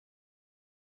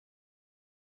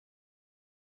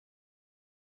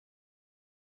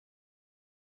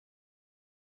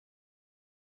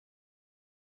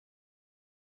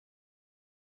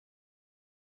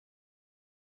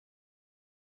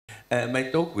My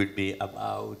talk will be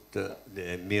about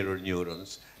the mirror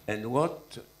neurons. And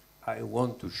what I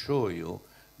want to show you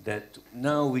that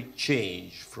now we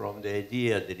change from the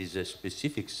idea that is a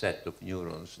specific set of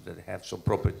neurons that have some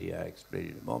property I explain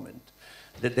in a moment,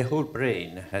 that the whole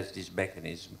brain has this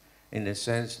mechanism in the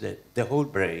sense that the whole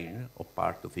brain, or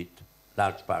part of it,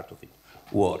 large part of it,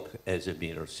 work as a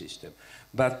mirror system.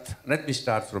 But let me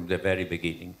start from the very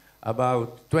beginning.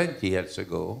 About 20 years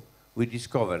ago, we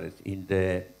discovered in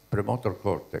the premotor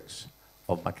cortex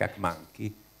of macaque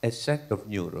monkey a set of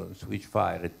neurons which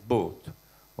fired both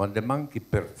when the monkey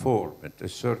performed a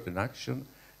certain action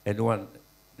and when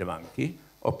the monkey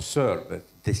observed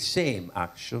the same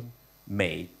action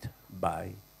made by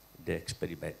the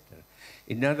experimenter.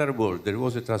 In other words, there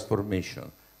was a transformation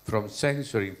from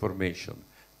sensory information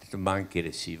that the monkey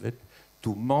received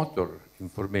to motor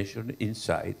information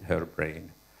inside her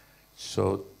brain.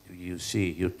 So you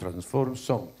see, you transform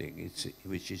something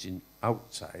which is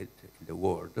outside in the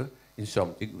world in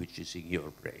something which is in your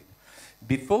brain.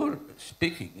 Before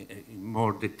speaking in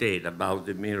more detail about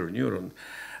the mirror neuron,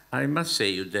 I must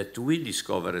say that we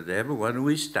discovered them when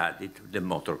we studied the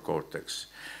motor cortex.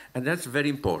 And that's very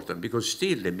important because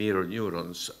still the mirror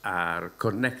neurons are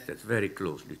connected very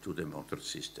closely to the motor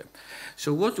system.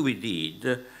 So what we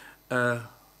did,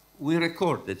 we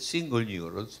recorded single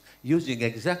neurons using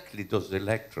exactly those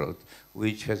electrodes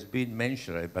which has been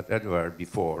mentioned by Edward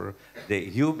before,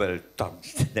 the Hubel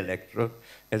tungsten electrode.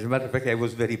 As a matter of fact, I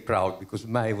was very proud because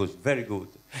mine was very good.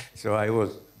 So I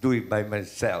was doing by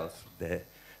myself the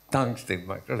tungsten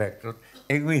microelectrode,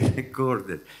 and we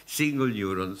recorded single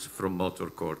neurons from motor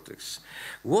cortex.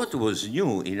 What was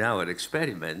new in our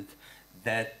experiment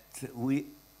that we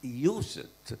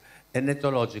used an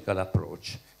ethological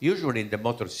approach. Usually in the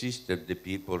motor system, the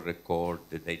people record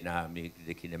the dynamic,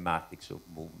 the kinematics of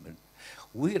movement.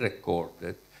 We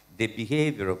recorded the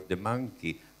behavior of the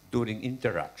monkey during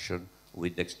interaction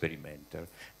with the experimenter.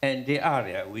 And the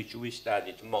area which we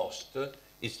studied most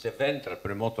is the ventral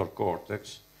premotor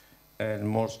cortex, and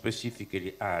more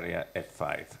specifically area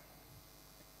F5,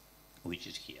 which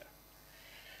is here.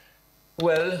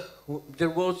 Well, there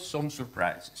was some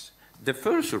surprises. The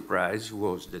first surprise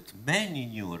was that many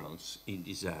neurons in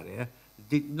this area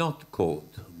did not code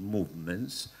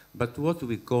movements, but what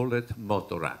we call it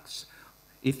motor acts.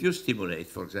 If you stimulate,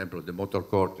 for example, the motor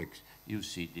cortex, you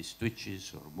see these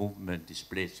twitches or movement,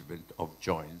 displacement of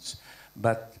joints.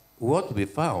 But what we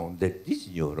found that these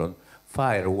neurons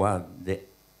fire when the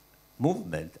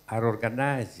movement are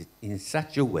organized in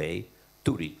such a way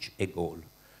to reach a goal.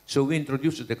 So we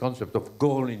introduced the concept of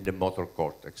goal in the motor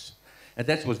cortex. And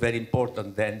that was very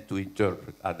important then to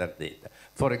interpret other data.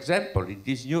 For example, in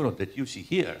this neuron that you see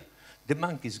here, the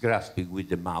monkey is grasping with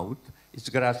the mouth, it's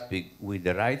grasping with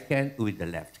the right hand, with the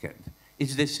left hand.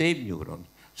 It's the same neuron.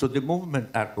 So the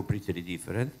movements are completely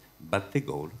different, but the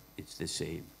goal is the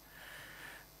same.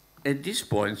 At this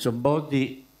point,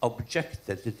 somebody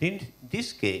objected that in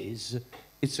this case,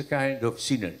 it's a kind of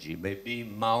synergy. Maybe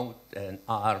mouth and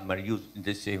arm are used in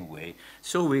the same way.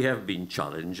 So we have been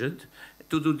challenged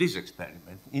to do this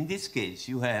experiment. In this case,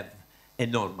 you have a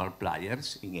normal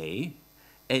pliers in A,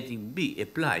 and in B, a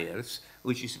pliers,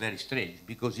 which is very strange,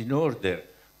 because in order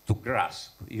to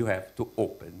grasp, you have to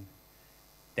open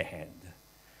the hand.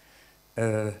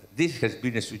 This has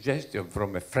been a suggestion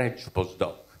from a French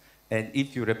postdoc. And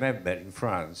if you remember, in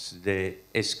France, the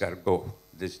escargot,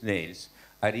 the snails,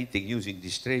 are eating using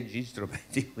this strange instrument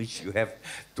in which you have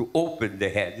to open the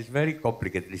head. It's very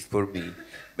complicated, at least for me.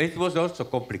 But it was also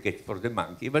complicated for the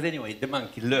monkey. But anyway, the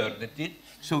monkey learned it.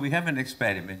 So we have an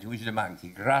experiment in which the monkey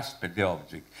grasped the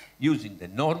object using the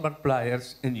normal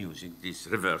pliers and using these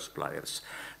reverse pliers.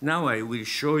 Now I will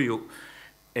show you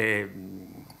a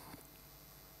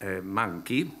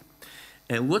monkey.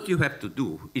 And what you have to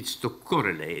do is to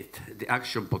correlate the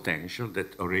action potential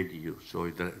that already you saw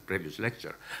in the previous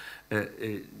lecture.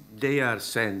 They are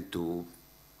sent to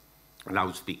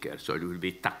loudspeaker, so it will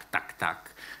be tack, tack,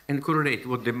 tack, and correlate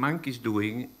what the monkey is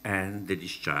doing and the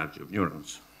discharge of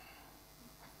neurons.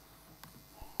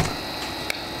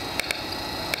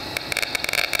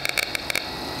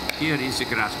 Here is a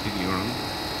grasping neuron.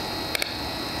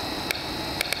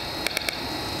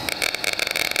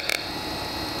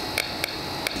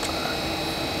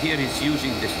 Here is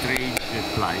using the strange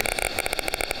pliers,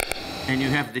 and you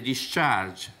have the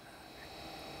discharge.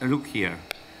 Look here,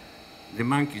 the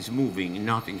monkey is moving,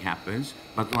 nothing happens,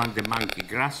 but when the monkey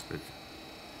grasps it,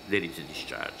 there is a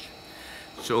discharge.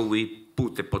 So we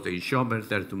put a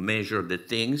potentiometer to measure the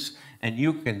things, and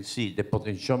you can see the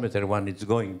potentiometer when it's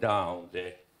going down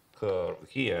the curve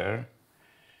here,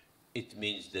 it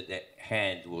means that the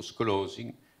hand was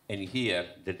closing, and here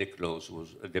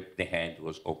the hand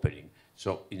was opening.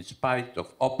 So in spite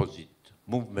of opposite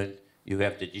movement, you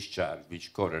have the discharge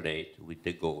which correlate with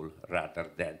the goal rather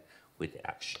than with the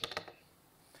action.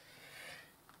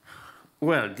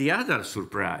 Well, the other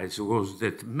surprise was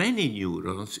that many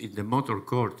neurons in the motor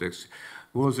cortex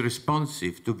was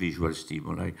responsive to visual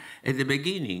stimuli. At the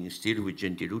beginning, still with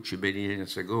Gentilucci many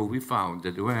years ago, we found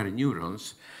that there were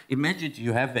neurons. Imagine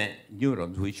you have a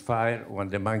neuron which fire when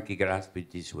the monkey grasps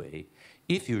it this way.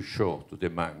 If you show to the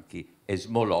monkey a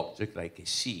small object like a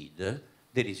seed,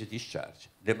 there is a discharge.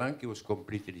 The monkey was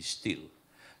completely still.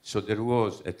 So there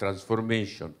was a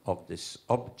transformation of this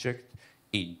object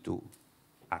into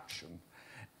action.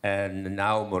 And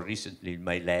now, more recently, in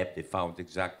my lab, they found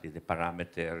exactly the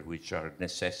parameters which are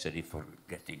necessary for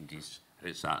getting this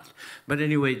result. But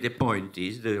anyway, the point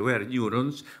is there were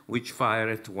neurons which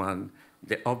fired when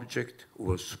the object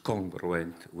was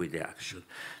congruent with the action.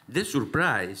 The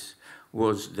surprise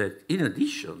was that, in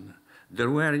addition,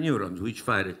 there were neurons which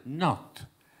fired not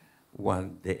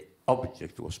when the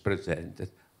object was presented,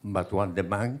 but when the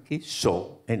monkey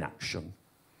saw an action.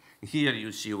 Here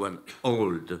you see one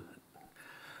old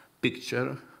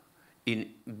picture. In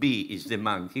B is the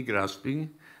monkey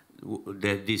grasping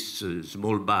this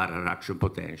small bar action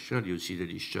potential, you see the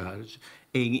discharge.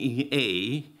 And in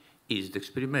A is the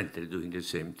experimental doing the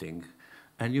same thing.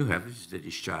 And you have the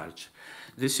discharge.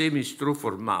 The same is true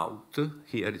for mouth.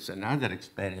 Here is another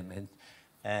experiment.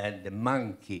 And the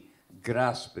monkey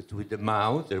grasped with the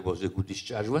mouth, there was a good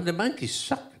discharge. When the monkey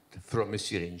sucked from a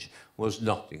syringe, was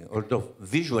nothing, although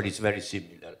visually it's very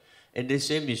similar. And the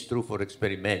same is true for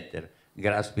experimenter,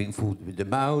 grasping food with the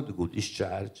mouth, good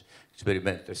discharge,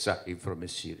 experimenter sucking from a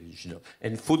syringe. No.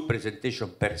 And food presentation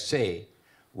per se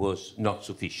was not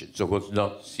sufficient, so was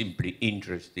not simply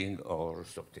interesting or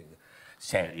something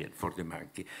salient for the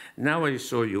monkey. Now I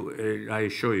show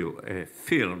you a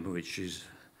film which is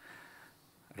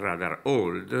rather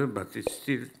old, but it's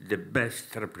still the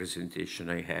best representation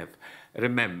I have.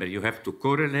 Remember, you have to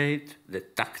correlate the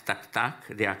tac, tac, tac,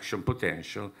 the action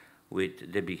potential,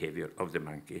 with the behavior of the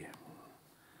monkey.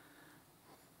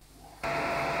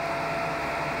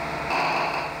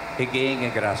 Again, a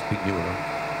grasping neuron.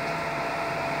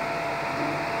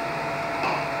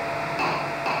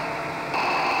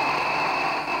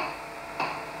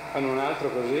 Fanno un altro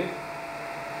così.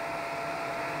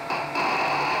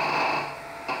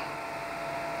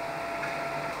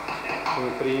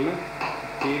 Come prima,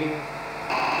 tiri.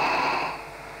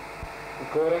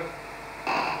 Ancora.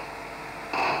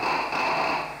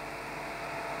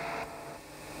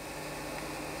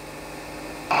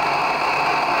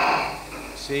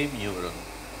 Same neuron,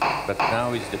 but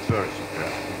now it's the person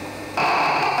grasping.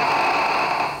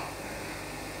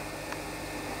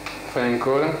 Fai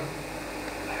ancora.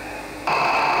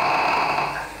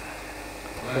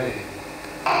 Okay.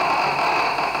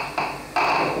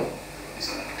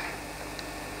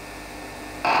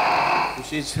 You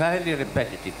see, it's highly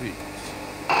repetitive.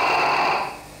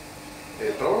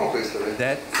 Provo questo.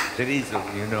 That's the reason,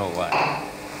 you know why.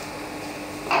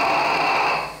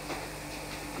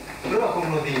 Prova con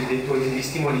uno dei tuoi degli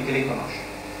stimoli che lei conosce.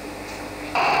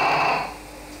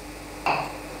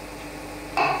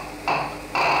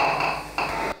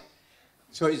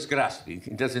 So it's grasping.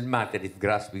 It doesn't matter if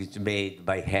grasping is made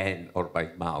by hand or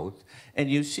by mouth. And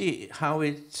you see how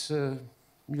it's,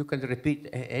 you can repeat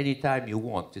any time you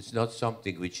want. It's not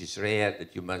something which is rare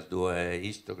that you must do a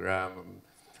histogram.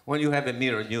 When you have a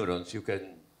mirror neurons, you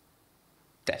can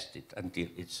test it until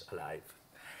it's alive.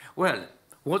 Well,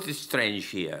 what is strange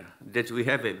here? That we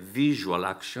have a visual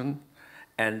action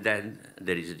and then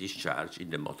there is a discharge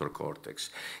in the motor cortex.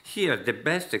 Here, the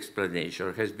best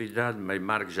explanation has been done by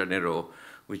Marc Jeanneret,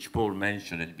 which Paul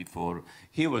mentioned before.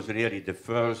 He was really the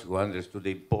first who understood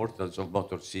the importance of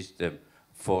motor system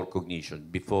for cognition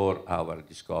before our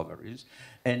discoveries.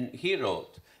 And he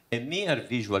wrote, a mere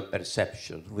visual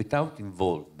perception without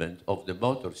involvement of the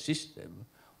motor system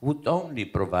would only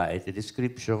provide a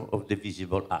description of the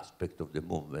visible aspect of the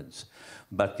movements,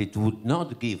 but it would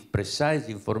not give precise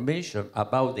information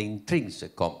about the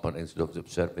intrinsic components of the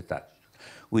observed action,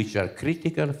 which are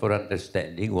critical for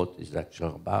understanding what is action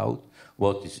about,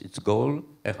 what is its goal,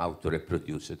 and how to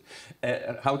reproduce it.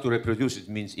 How to reproduce it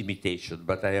means imitation,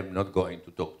 but I am not going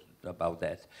to talk about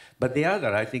that. But the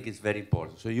other, I think, is very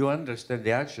important. So you understand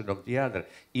the action of the other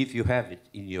if you have it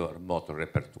in your motor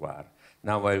repertoire.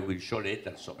 Now I will show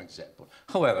later some example.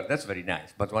 However, that's very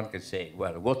nice, but one can say,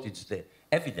 well, what is the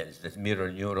evidence that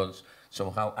mirror neurons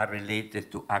somehow are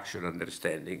related to action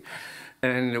understanding?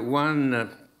 And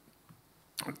one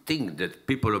thing that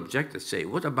people object to say,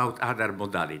 what about other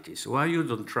modalities? Why you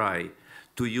don't try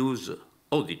to use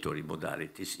auditory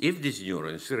modalities. If these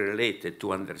neurons are related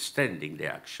to understanding the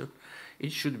action,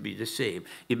 it should be the same.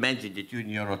 Imagine that you're in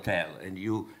your hotel and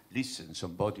you listen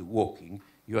somebody walking,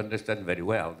 you understand very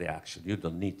well the action, you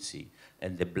don't need to see.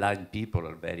 And the blind people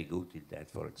are very good in that,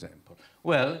 for example.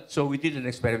 Well, so we did an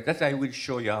experiment. That I will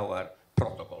show you our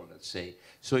protocol, let's say.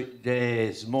 So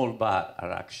the small bar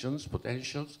are actions,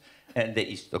 potentials, and the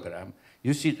histogram.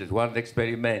 You see that one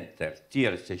experimenter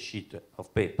tears a sheet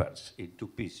of papers in two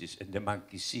pieces and the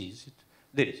monkey sees it,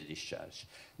 there is a discharge.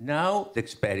 Now the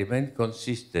experiment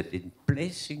consisted in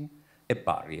placing a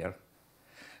barrier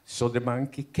so the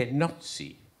monkey cannot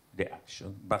see the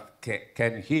action, but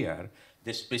can hear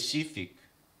the specific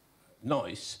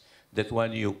noise that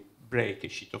when you break a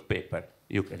sheet of paper,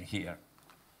 you can hear.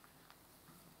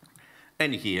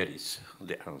 And here is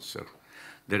the answer.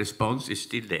 The response is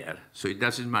still there. So it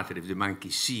doesn't matter if the monkey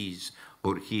sees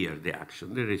or hears the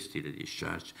action, there is still a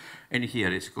discharge. And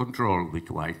here is control with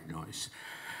white noise.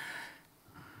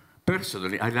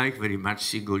 Personally, I like very much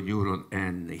single neuron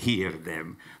and hear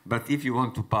them. But if you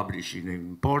want to publish in an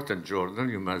important journal,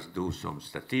 you must do some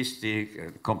statistics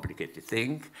and complicated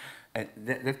things. And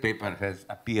that paper has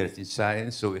appeared in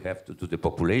Science, so we have to do the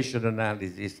population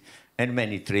analysis and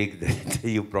many tricks that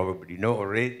you probably know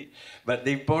already. But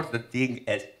the important thing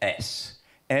is S.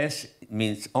 S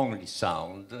means only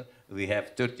sound. We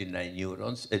have 39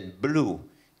 neurons, and blue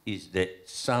is the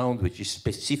sound which is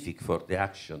specific for the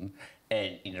action,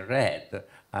 and in red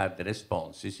are the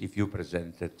responses if you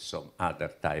presented some other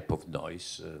type of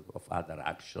noise, of other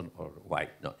action or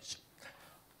white noise.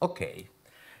 Okay.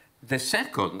 The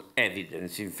second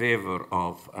evidence in favor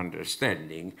of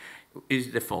understanding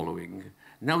is the following.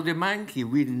 Now the monkey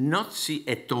will not see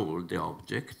at all the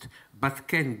object, but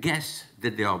can guess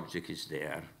that the object is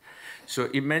there. So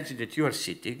imagine that you are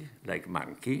sitting, like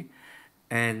monkey,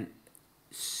 and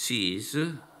sees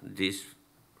this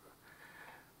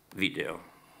video.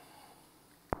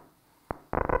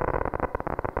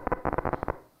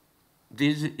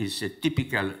 This is a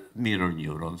typical mirror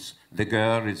neurons. The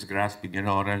girl is grasping an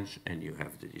orange, and you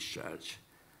have the discharge.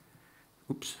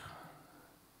 Oops.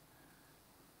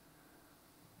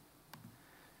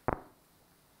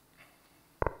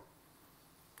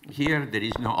 Here, there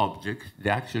is no object. The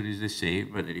action is the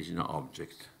same, but there is no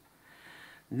object.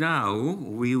 Now,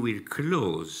 we will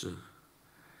close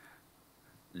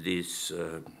this,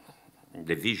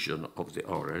 the vision of the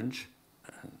orange.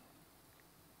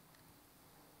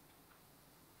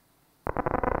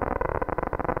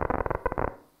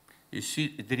 You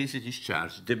see, there is a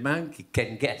discharge. The monkey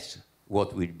can guess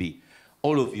what will be.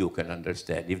 All of you can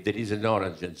understand. If there is an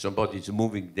orange and somebody is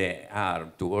moving the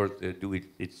arm towards do it,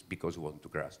 it's because you want to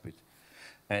grasp it.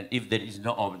 And if there is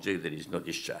no object, there is no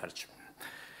discharge.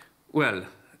 Well,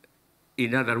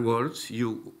 in other words,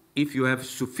 if you have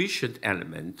sufficient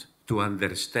element to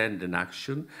understand an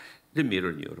action, the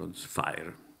mirror neurons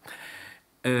fire.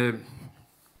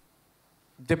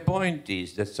 The point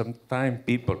is that sometimes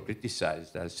people criticize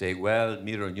that, say, well,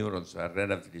 mirror neurons are a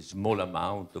relatively small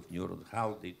amount of neurons,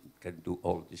 how they can do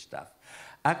all this stuff.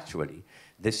 Actually,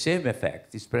 the same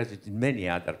effect is present in many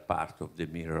other parts of the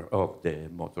mirror, of the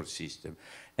motor system.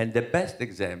 And the best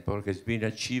example has been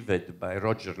achieved by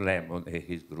Roger Lemon and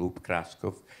his group,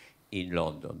 Kraskov, in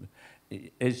London.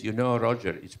 As you know,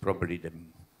 Roger is probably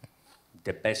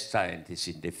the best scientist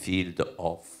in the field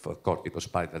of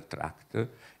corticospinal tract,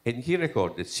 and he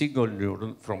recorded single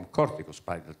neurons from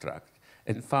corticospinal tract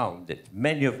and found that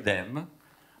many of them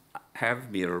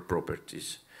have mirror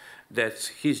properties. That's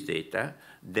his data.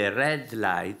 The red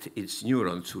light is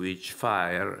neurons which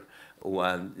fire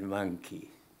when the monkey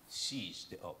sees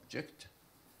the object,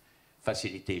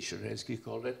 facilitation as we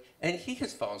call it, and he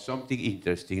has found something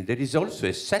interesting. There is also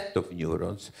a set of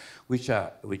neurons which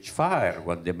fire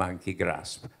when the monkey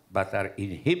grasps, but are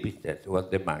inhibited when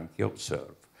the monkey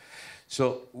observes.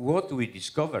 So what we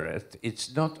discovered,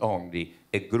 it's not only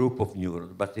a group of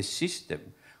neurons, but a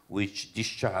system which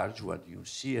discharge when you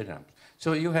see an object.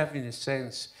 So you have, in a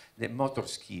sense, the motor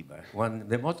schema. When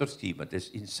the motor schema that's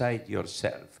inside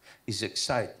yourself is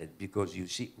excited because you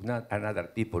see another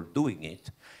people doing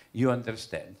it, you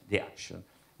understand the action.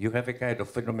 You have a kind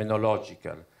of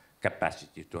phenomenological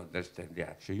capacity to understand the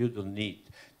action. You don't need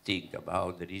to think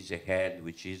about there is a hand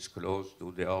which is close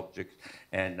to the object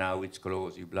and now it's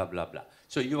close, blah, blah, blah.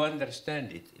 So you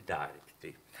understand it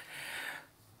directly.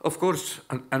 Of course,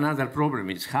 another problem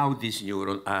is how these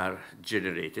neurons are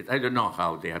generated. I don't know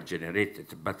how they are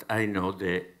generated, but I know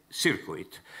the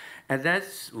circuit. And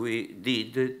that's we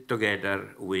did together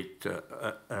with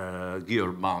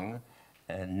Giacomo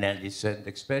and Nelson. The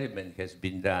experiment has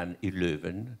been done in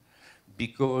Leuven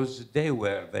because they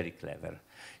were very clever.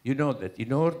 You know that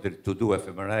in order to do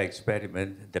fMRI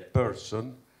experiment, the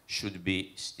person should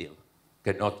be still,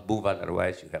 cannot move,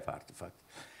 otherwise you have artifact.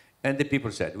 And the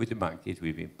people said, with the monkey, it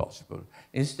will be impossible.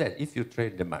 Instead, if you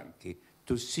train the monkey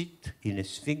to sit in a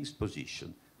sphinx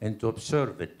position and to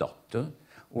observe a dot,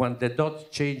 when the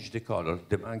dot changes the color,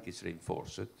 the monkey is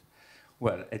reinforced.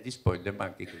 Well, at this point, the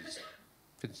monkey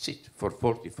can sit for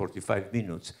 40, 45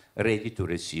 minutes, ready to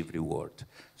receive reward.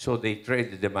 So they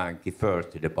trained the monkey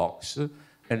first in a box,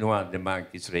 and when the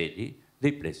monkey is ready,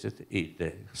 they place it in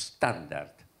the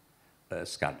standard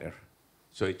scanner.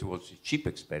 So it was a cheap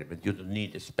experiment. You don't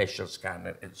need a special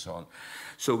scanner and so on.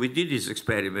 So we did this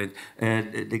experiment,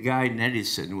 and the guy,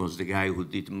 Nelson, was the guy who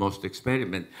did most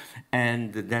experiment,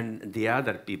 and then the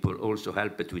other people also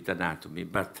helped with anatomy.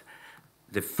 But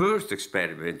the first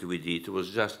experiment we did was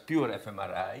just pure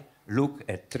fMRI. Look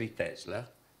at 3 Tesla,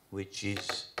 which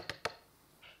is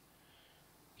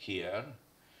here.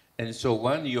 And so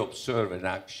when you observe an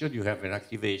action, you have an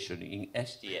activation in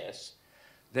STS.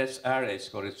 That area is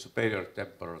called superior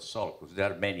temporal sulcus.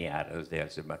 There are many areas there,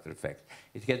 as a matter of fact.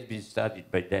 It has been studied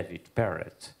by David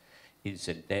Parrott in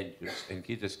St. Andrews, and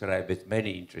he described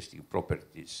many interesting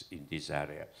properties in this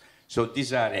area. So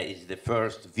this area is the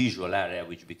first visual area,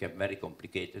 which became very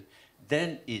complicated.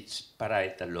 Then it's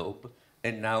parietal lobe,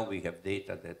 and now we have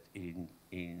data that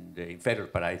in the inferior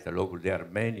parietal lobe there are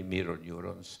many mirror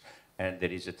neurons, and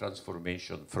there is a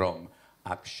transformation from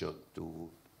action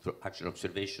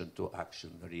observation to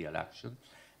action, real action.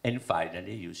 And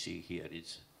finally, you see here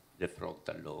is the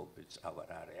frontal lobe, it's our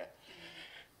area.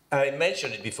 I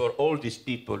mentioned it before, all these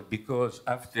people, because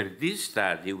after this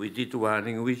study, we did one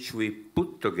in which we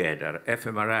put together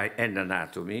fMRI and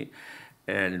anatomy,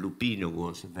 and Lupino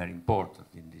was very important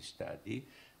in this study.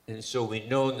 And so we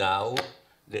know now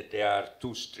that there are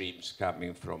 2 streams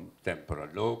coming from temporal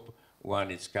lobe. One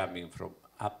is coming from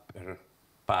upper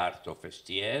part of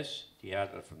STS, the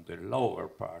other from the lower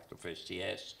part of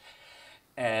STS.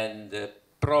 And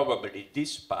probably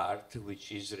this part,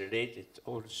 which is related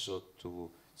also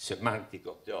to semantic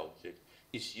of the object,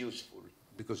 is useful,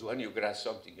 because when you grasp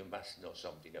something, you must know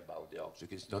something about the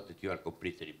object. It's not that you are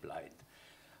completely blind.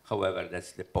 However,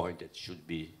 that's the point that should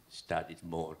be studied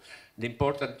more. The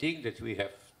important thing that we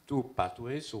have 2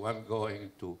 pathways, one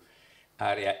going to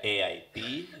area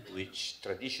AIP, which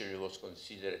traditionally was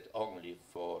considered only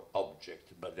for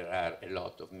object, but there are a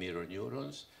lot of mirror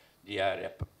neurons, the area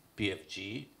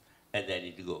PFG, and then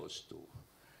it goes to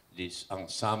this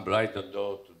ensemble. I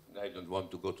don't want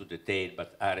to go to detail,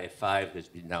 but area 5 has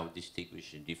been now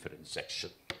distinguished in different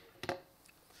sections.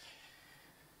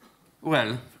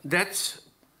 Well, that's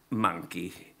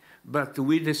monkey, but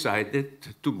we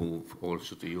decided to move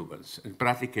also to humans, and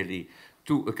practically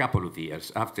a couple of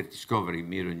years after discovering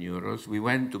mirror neurons, we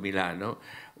went to Milano,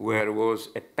 where was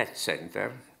a PET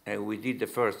center, and we did the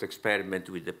first experiment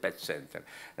with the PET center.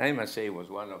 And I must say it was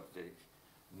one of the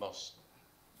most,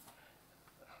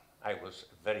 I was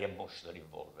very emotionally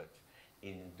involved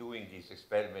in doing this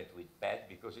experiment with PET,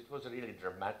 because it was really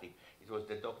dramatic. It was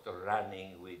the doctor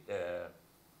running with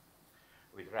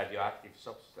radioactive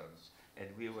substance, and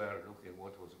we were looking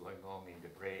what was going on in the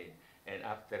brain. And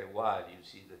after a while, you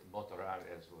see that motor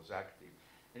areas was active.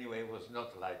 Anyway, it was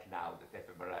not like now that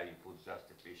fMRI, you put just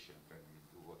a patient and you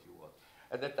do what you want.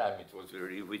 At that time, it was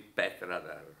really with PET,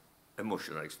 rather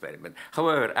emotional experiment.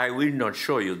 However, I will not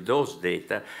show you those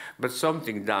data, but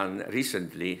something done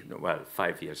recently, well,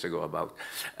 5 years ago about,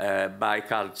 by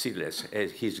Carl Zilles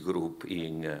and his group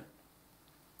in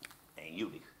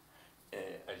Munich.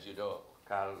 As you know,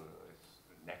 Carl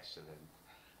is an excellent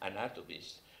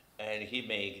anatomist. And he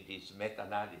made this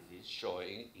meta-analysis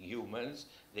showing in humans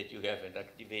that you have an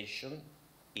activation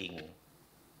in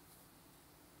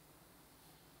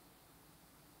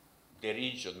the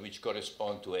region which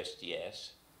corresponds to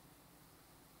STS,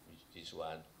 which is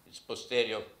one. It's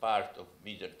posterior part of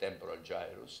medial temporal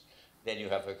gyrus. Then you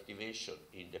have activation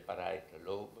in the parietal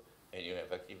lobe, and you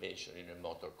have activation in the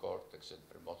motor cortex and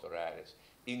premotor areas,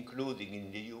 including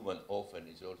in the human often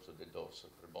is also the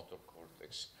dorsal premotor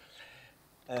cortex.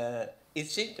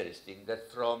 It's interesting that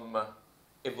from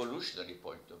evolutionary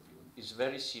point of view, it's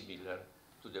very similar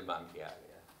to the monkey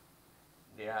area.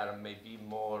 They are maybe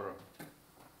more.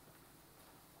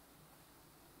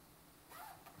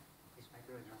 This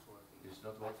micro is not working. It's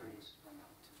not working. Battery is run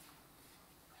out.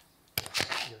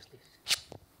 Use this.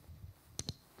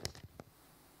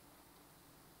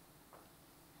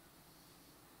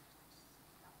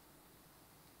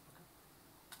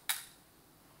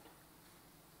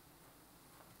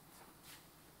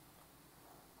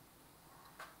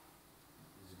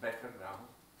 Better now.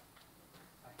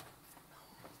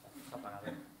 Está apagado.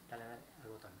 Dale al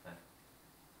botón.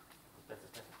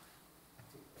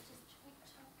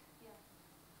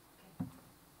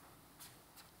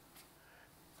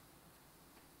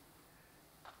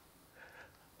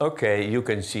 Okay, you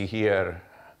can see here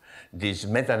this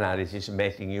meta-analysis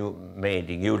made in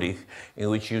Jülich, in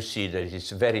which you see that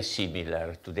it's very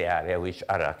similar to the area which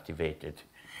are activated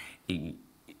in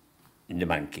the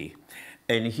monkey.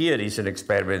 And here is an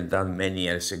experiment done many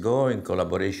years ago in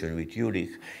collaboration with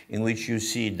Jülich, in which you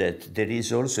see that there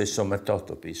is also a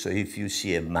somatotopy. So if you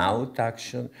see a mouth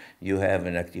action, you have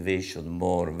an activation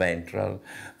more ventral.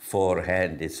 For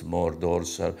hand, it's more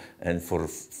dorsal. And for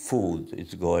food,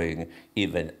 it's going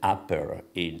even upper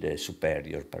in the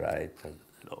superior parietal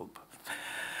lobe.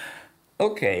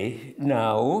 Okay,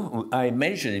 now I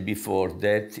mentioned it before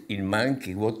that in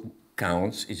monkey, what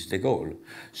counts is the goal.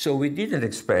 So we did an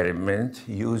experiment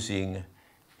using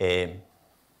a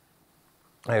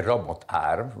robot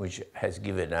arm, which has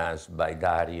given us by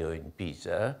Dario in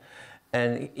Pisa.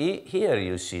 And here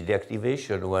you see the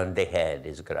activation when the head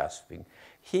is grasping.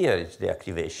 Here is the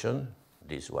activation,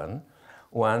 this one.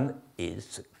 One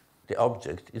is the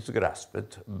object is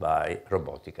grasped by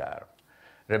robotic arm.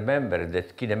 Remember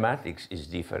that kinematics is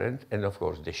different, and of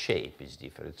course the shape is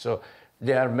different. So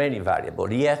there are many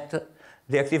variables, yet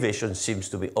the activation seems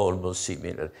to be almost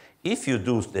similar. If you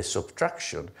do the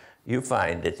subtraction, you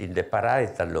find that in the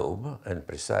parietal lobe, and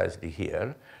precisely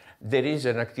here, there is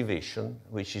an activation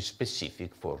which is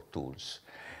specific for tools.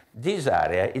 This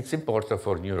area, it's important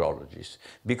for neurologists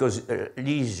because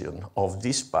lesion of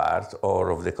this part or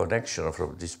of the connection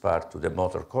from this part to the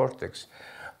motor cortex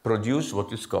produce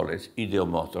what is called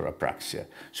ideomotor apraxia.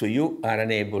 So you are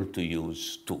unable to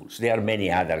use tools. There are many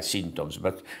other symptoms,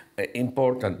 but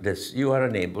important that you are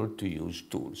unable to use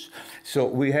tools. So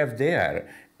we have there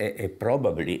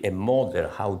probably a model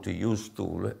how to use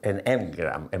tool, an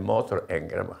engram, a motor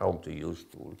engram how to use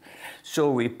tool.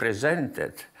 So we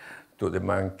presented to the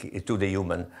monkey, to the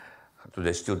human, to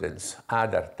the students,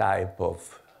 other type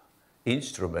of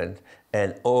instrument,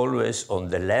 and always on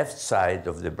the left side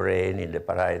of the brain in the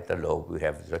parietal lobe we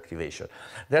have this activation.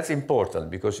 That's important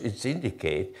because it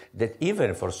indicates that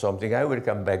even for something, I will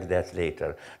come back that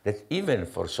later, that even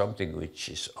for something which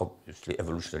is obviously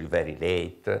evolutionarily very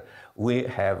late, we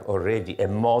have already a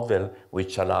model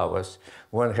which allows us.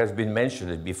 One has been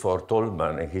mentioned before,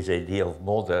 Tolman, and his idea of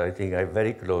model. I think I'm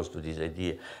very close to this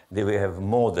idea, that we have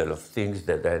model of things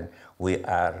that then we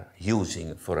are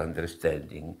using for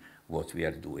understanding what we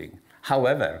are doing.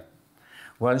 However,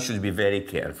 one should be very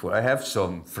careful. I have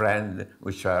some friends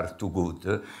which are too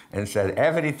good and said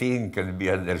everything can be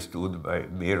understood by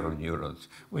mirror neurons,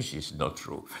 which is not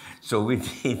true. So we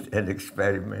did an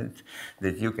experiment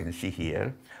that you can see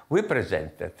here. We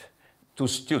presented to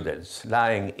students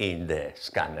lying in the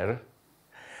scanner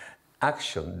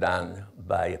action done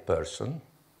by a person,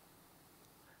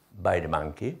 by the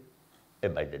monkey,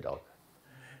 and by the dog.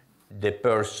 The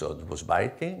person was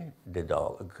biting, the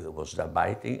dog was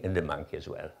biting, and the monkey as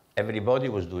well. Everybody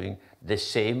was doing the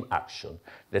same action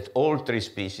that all three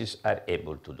species are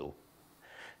able to do.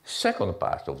 Second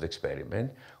part of the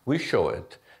experiment, we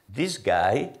showed this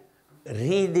guy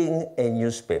reading a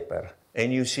newspaper,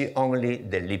 and you see only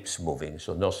the lips moving,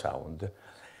 so no sound.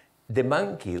 The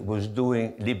monkey was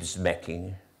doing lip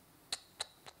smacking.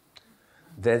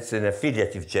 That's an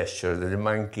affiliative gesture that the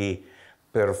monkey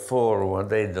perform when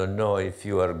they don't know if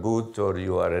you are good or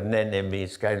you are an enemy.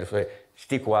 It's kind of a,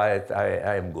 stay quiet,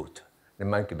 I am good. The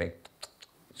monkey makes,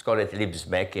 it's called lip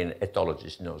smacking,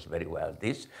 ethologist knows very well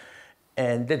this.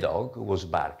 And the dog was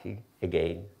barking,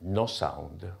 again, no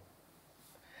sound.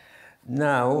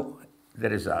 Now, the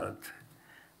result.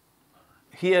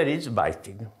 Here is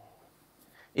biting.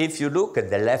 If you look at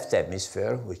the left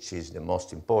hemisphere, which is the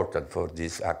most important for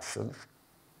this action,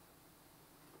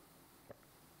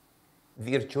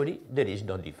 virtually there is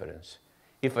no difference.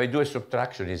 If I do a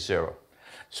subtraction, it's zero.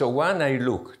 So when I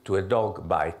look to a dog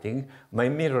biting, my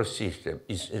mirror system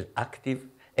is active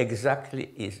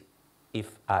exactly as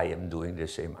if I am doing the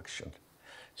same action.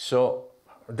 So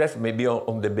that's maybe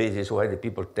on the basis why the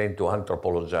people tend to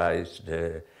anthropologize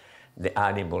the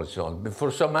animals and so on. But for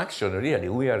some action, really,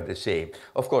 we are the same.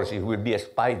 Of course, it will be a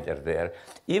spider there.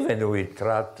 Even with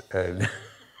rat,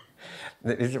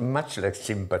 there is much less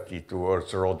sympathy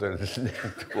towards rodents than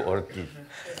towards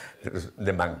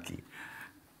the monkey.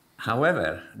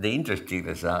 However, the interesting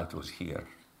result was here.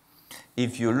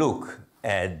 If you look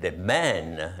at the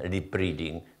man lip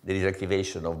reading, there is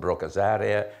activation of Broca's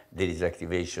area, there is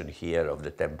activation here of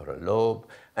the temporal lobe.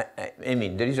 I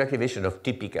mean, there is activation of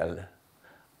typical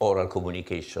oral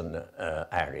communication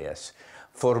areas.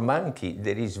 For monkey,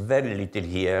 there is very little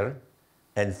here,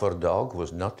 and for dog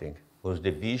was nothing. Was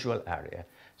the visual area.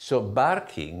 So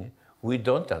barking, we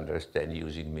don't understand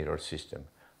using mirror system.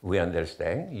 We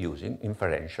understand using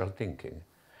inferential thinking.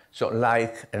 So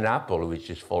like an apple which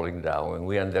is falling down, and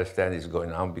we understand it's going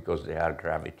down because there are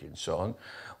gravity and so on.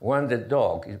 When the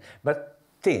dog, but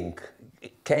think,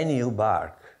 can you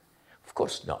bark? Of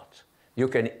course not. You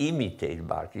can imitate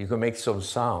bark, you can make some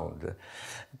sound.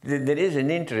 There is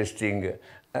an interesting,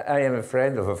 I am a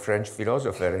friend of a French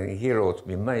philosopher, and he wrote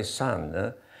me, my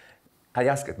son, I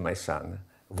asked my son,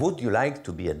 would you like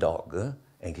to be a dog?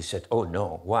 And he said, oh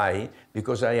no, why?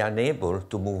 Because I am unable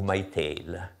to move my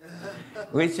tail.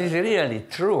 Which is really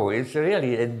true, it's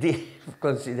really a deep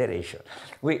consideration.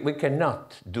 We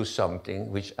cannot do something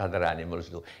which other animals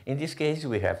do. In this case,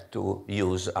 we have to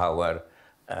use our,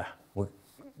 we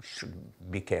should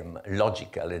become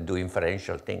logical and do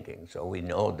inferential thinking. So we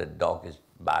know that dog is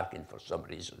barking for some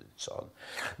reason and so on.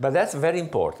 But that's very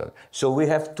important. So we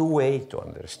have two ways to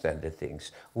understand the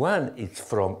things. One is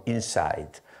from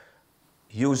inside,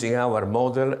 using our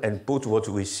model and put what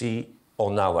we see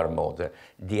on our model.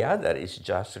 The other is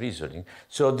just reasoning.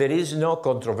 So there is no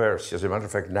controversy. As a matter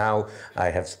of fact, now I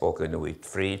have spoken with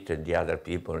Fritz and the other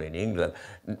people in England.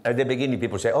 At the beginning,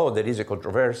 people say, oh, there is a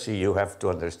controversy. You have to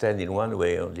understand in one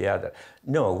way or the other.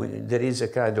 No, there is a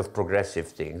kind of progressive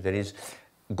thing. There is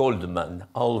Goldman,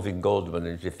 Alvin Goldman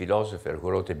is a philosopher who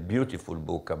wrote a beautiful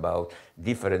book about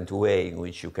different ways in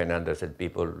which you can understand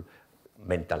people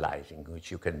mentalizing,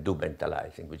 which you can do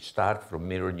mentalizing, which start from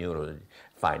mirror neuron,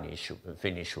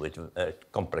 finish with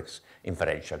complex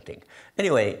inferential thing.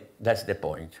 Anyway, that's the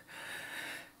point.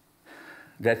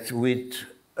 That's with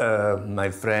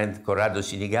my friend Corrado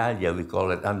Sinigallia, we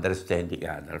call it understanding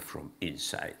other from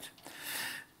inside.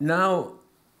 Now,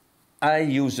 I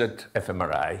used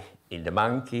fMRI in the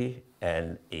monkey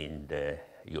and in the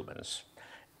humans.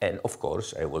 And of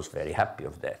course, I was very happy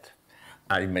of that.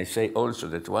 I may say also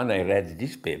that when I read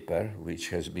this paper,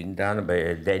 which has been done by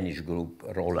a Danish group,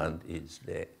 Roland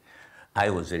I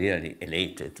was really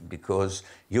elated because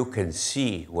you can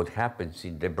see what happens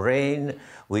in the brain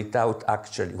without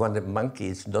actually, when the monkey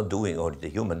is not doing, or the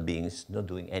human beings not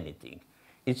doing anything.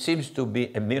 It seems to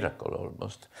be a miracle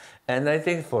almost. And I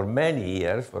think for many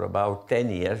years, for about 10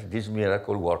 years, this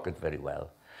miracle worked very well.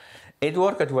 It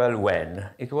worked well when?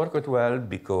 It worked well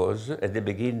because at the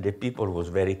beginning the people was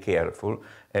very careful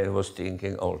and was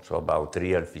thinking also about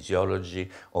real physiology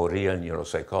or real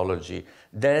neuropsychology.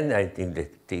 Then I think the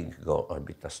thing go a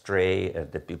bit astray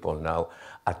and the people now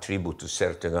attribute to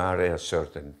certain areas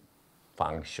certain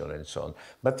function and so on.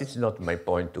 But it's not my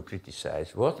point to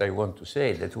criticize. What I want to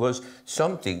say, that was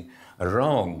something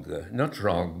wrong, not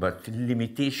wrong, but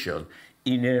limitation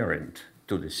inherent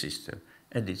to the system,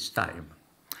 and it's time.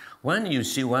 When you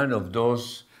see one of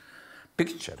those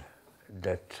pictures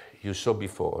that you saw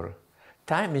before,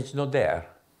 time is not there.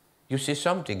 You see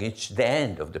something, it's the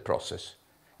end of the process.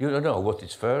 You don't know what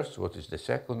is first, what is the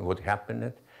second, what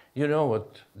happened. You know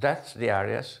what, that's the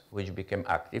areas which become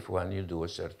active when you do a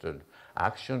certain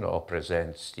action or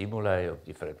present stimuli of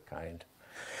different kind.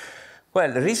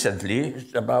 Well, recently,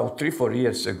 about 3-4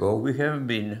 years ago, we have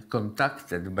been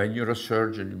contacted by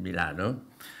neurosurgeon in Milano,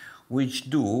 which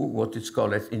do what is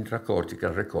called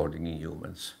intracortical recording in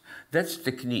humans. That's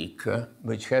technique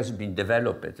which has been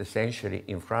developed essentially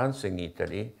in France and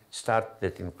Italy,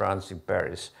 started in France, in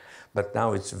Paris, but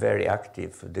now it's very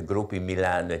active, the group in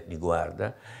Milan at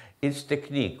Niguarda. It's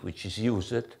technique which is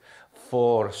used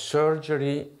for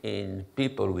surgery in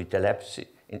people with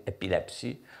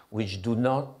epilepsy, which do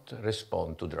not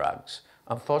respond to drugs.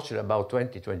 Unfortunately, about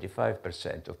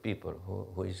 20-25% of people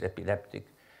who is epileptic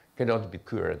cannot be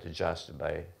cured just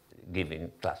by giving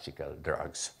classical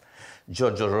drugs.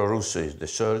 Giorgio Russo is the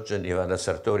surgeon, Ivana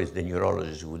Sartori is the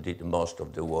neurologist who did most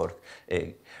of the work.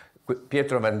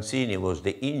 Pietro Manzini was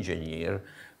the engineer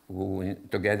who,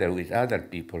 together with other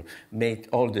people, made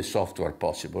all the software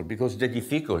possible, because the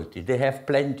difficulty, they have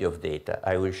plenty of data,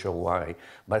 I will show why,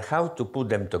 but how to put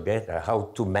them together,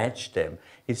 how to match them,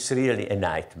 it's really a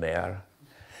nightmare.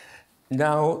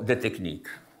 Now, the technique.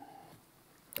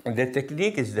 The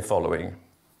technique is the following.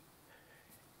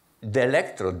 The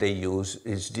electrode they use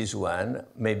is this one.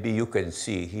 Maybe you can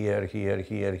see here, here,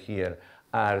 here, here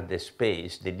are the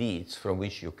space, the leads from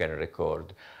which you can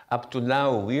record. Up to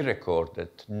now, we recorded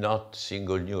not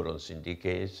single neurons in the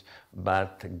case,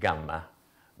 but gamma,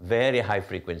 very high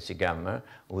frequency gamma,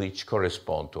 which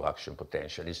correspond to action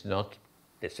potential. It's not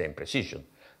the same precision,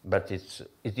 but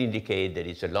it indicates there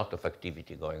is a lot of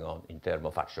activity going on in terms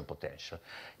of action potential.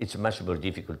 It's much more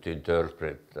difficult to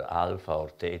interpret alpha or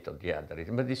theta or the other,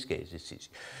 but in this case it's easy.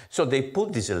 So they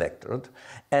put this electrode,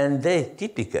 and they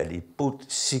typically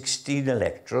put 16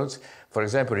 electrodes. For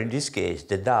example, in this case,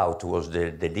 the doubt was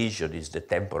the lesion is the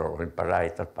temporal and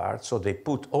parietal part, so they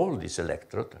put all these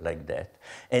electrodes like that,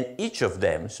 and each of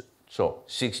them So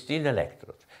 16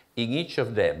 electrodes. In each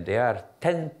of them, there are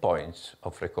 10 points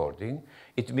of recording.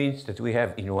 It means that we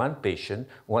have in one patient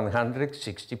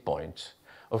 160 points.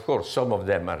 Of course, some of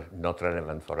them are not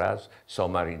relevant for us,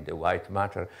 some are in the white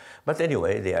matter, but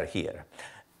anyway, they are here.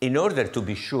 In order to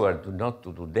be sure not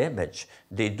to do damage,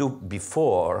 they do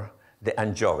before the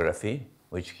angiography,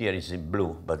 which here is in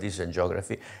blue, but this is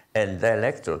angiography, and the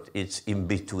electrode is in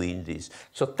between these.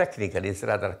 So technically, it's a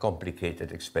rather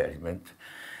complicated experiment.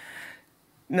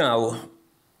 Now,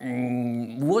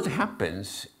 what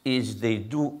happens is they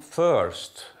do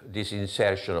first this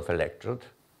insertion of electrode,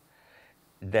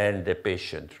 then the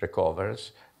patient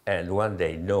recovers, and when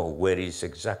they know where is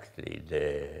exactly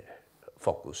the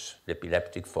focus, the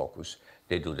epileptic focus,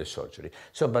 they do the surgery.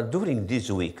 So, but during this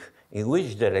week, in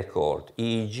which they record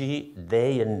EEG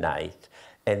day and night,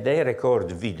 and they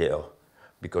record video,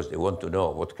 because they want to know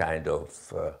what kind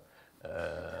of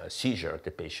seizure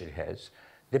the patient has,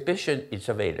 the patient is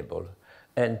available.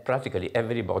 And practically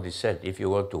everybody said, if you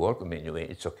want to work with me anyway,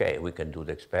 it's okay, we can do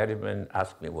the experiment,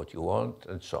 ask me what you want,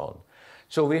 and so on.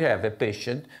 So we have a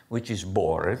patient which is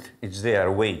bored, it's there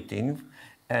waiting,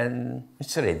 and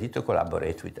it's ready to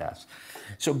collaborate with us.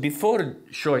 So before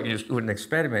showing you an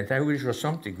experiment, I will show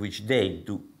something which they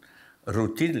do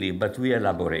routinely, but we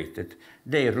elaborated.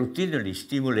 They routinely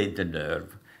stimulate the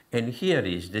nerve, and here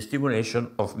is the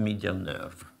stimulation of median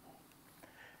nerve.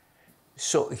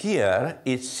 So here,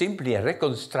 it's simply a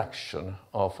reconstruction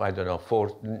of, I don't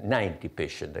know, 90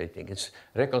 patients, I think. It's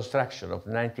reconstruction of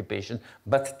 90 patients,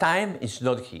 but time is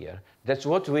not here. That's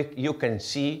what you can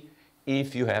see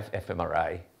if you have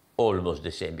fMRI, almost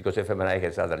the same, because fMRI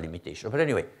has other limitations. But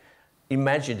anyway,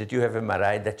 imagine that you have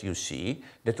MRI that you see,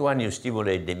 that when you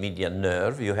stimulate the median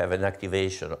nerve, you have an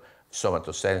activation of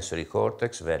somatosensory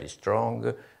cortex, very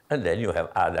strong, and then you have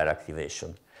other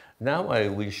activation. Now I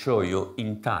will show you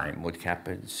in time what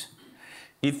happens.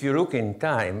 If you look in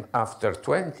time, after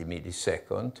 20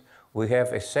 milliseconds, we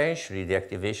have essentially the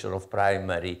activation of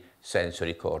primary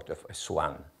sensory cortex,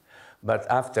 S1. But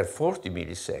after 40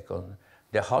 milliseconds,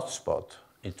 the hotspot,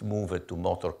 it moved to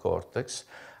motor cortex.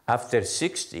 After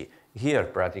 60, here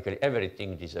practically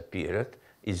everything disappeared.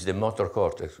 It's the motor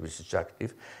cortex which is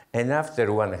active. And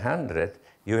after 100,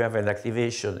 you have an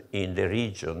activation in the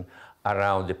region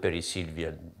around the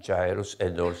perisylvian gyrus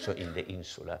and also in the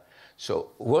insula.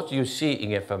 So what you see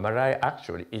in fMRI,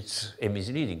 actually, it's a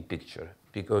misleading picture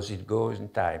because it goes in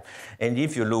time. And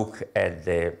if you look at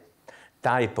the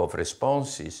type of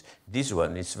responses, this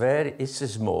one is it's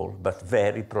small but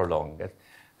very prolonged.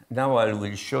 Now I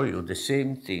will show you the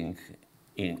same thing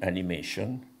in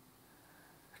animation.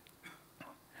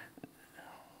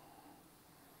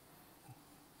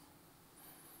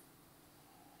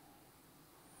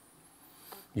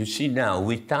 You see now,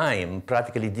 with time,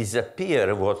 practically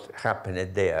disappear what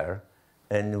happened there,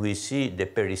 and we see the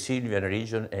perisylvian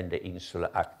region and the insula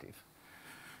active.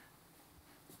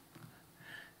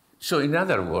 So in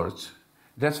other words,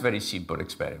 that's a very simple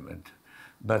experiment.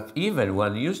 But even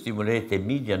when you stimulate the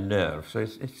median nerve, so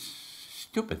it's a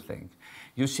stupid thing,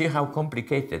 you see how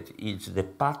complicated is the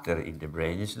pattern in the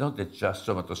brain. It's not that just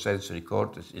somatosensory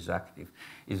cortex is active.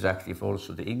 It's active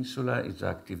also the insula, it's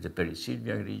active the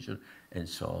perisylvian region, and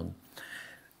so on.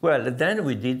 Well, then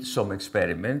we did some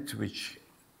experiment, which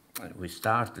we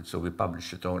started, so we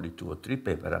published only 2 or 3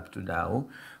 papers up to now,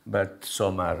 but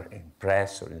some are in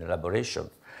press or in elaboration.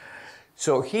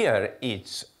 So here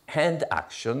it's hand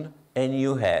action, and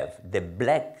you have the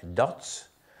black dots,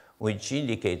 which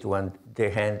indicate when the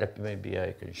hand, maybe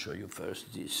I can show you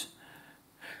first this.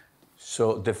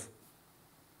 So the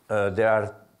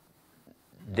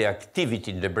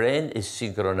activity in the brain is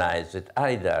synchronized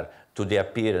either to the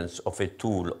appearance of a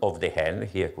tool of the hand,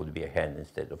 here could be a hand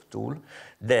instead of tool,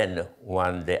 then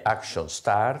when the action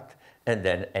starts, and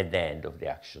then at the end of the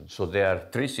action. So there are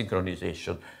 3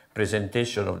 synchronizations: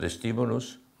 presentation of the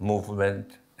stimulus,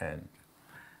 movement, and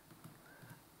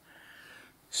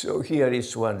so here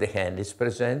is when the hand is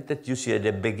presented. You see at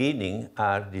the beginning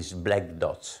are these black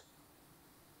dots.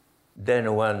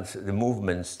 Then once the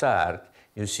movement starts,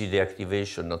 you see the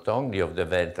activation not only of the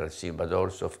ventral sim, but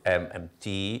also of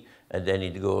MMT, and then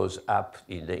it goes up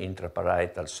in the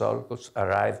intraparietal sulcus,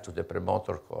 arrive to the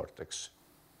premotor cortex.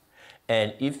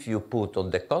 And if you put on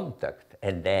the contact,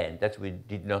 and then, that we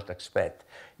did not expect,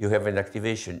 you have an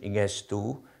activation in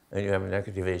S2, and you have an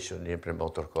activation in the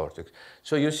premotor cortex.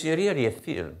 So you see really a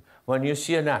film. When you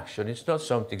see an action, it's not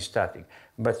something static,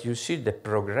 but you see the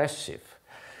progressive.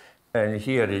 And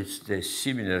here is the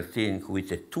similar thing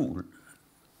with a tool.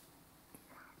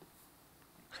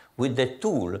 With the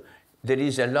tool, there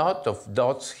is a lot of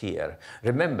dots here.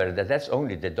 Remember that that's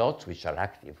only the dots which are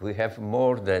active. We have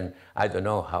more than, I don't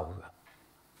know how,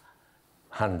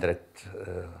 100,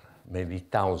 maybe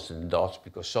 1,000 dots,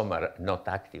 because some are not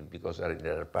active because are in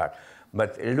the other part.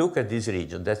 But look at this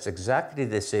region. That's exactly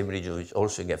the same region which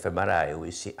also in fMRI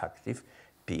we see active,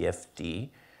 PFT,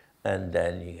 and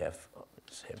then you have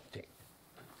the same thing.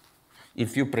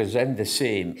 If you present the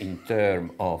same in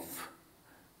terms of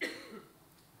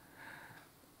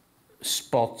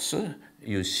spots,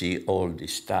 you see all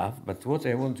this stuff, but what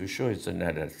I want to show is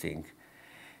another thing.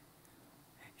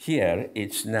 Here,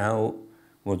 it's now,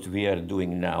 what we are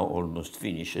doing now, almost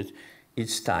finished,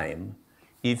 it's time.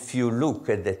 If you look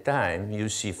at the time, you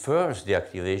see first the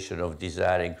activation of this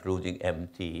area, including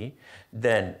MT,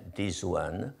 then this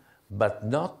one, but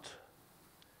not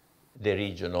the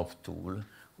region of tool,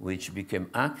 which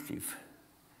became active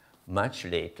much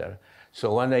later.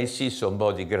 So when I see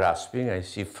somebody grasping, I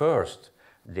see first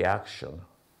the action.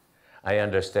 I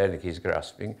understand he's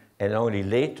grasping, and only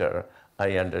later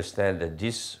I understand that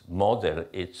this model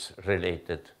is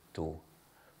related to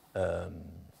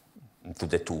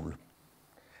the tool.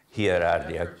 Here are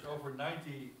the... Over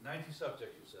 90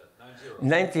 subjects, you said,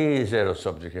 90. 90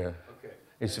 subjects, yeah. Okay.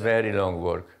 It's very long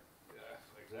work. Yeah,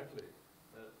 exactly.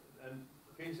 And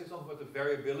can you say something about the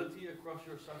variability across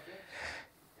your subjects?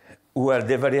 Well,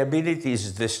 the variability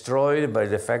is destroyed by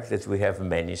the fact that we have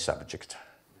many subjects.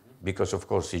 Because, of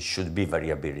course, it should be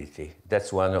variability.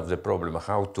 That's one of the problems,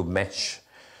 how to match.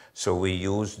 So we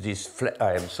use this,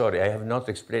 I am sorry, I have not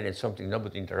explained something,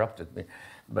 nobody interrupted me,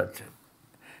 but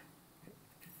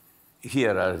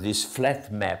here are these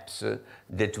flat maps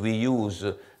that we use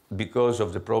because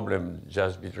of the problem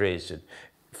just been raised.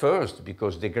 First,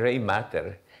 because the gray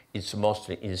matter is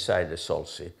mostly inside the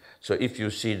Solsi. So if you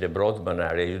see the Brodmann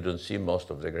area, you don't see most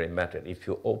of the gray matter. If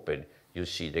you open, you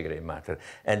see the gray matter.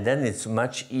 And then it's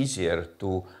much easier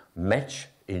to match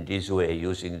in this way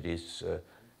using this,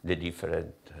 the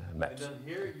different maps. And then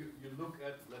here you look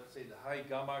at, let's say, the high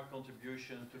gamma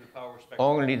contribution to the power spectrum.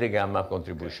 Only the gamma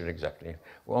contribution, okay. Exactly.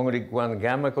 Only one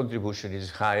gamma contribution is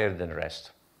higher than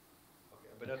rest.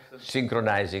 Okay, but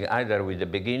synchronizing either with the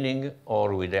beginning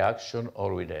or with the action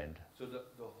or with the end. So the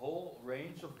whole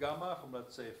range of gamma from,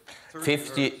 let's say,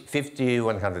 50,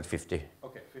 150.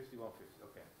 Okay, 50, 150,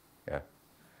 okay. Yeah.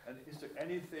 And is there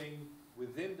anything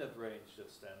within that range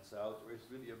that stands out, or is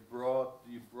it really a broad,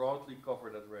 do you broadly cover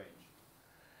that range?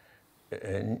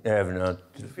 I have not.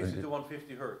 50 to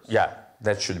 150 hertz? Yeah,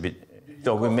 that should be.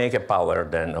 So we make a power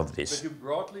then of this. But you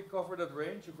broadly cover that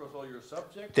range across all your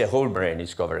subjects? The whole brain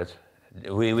is covered.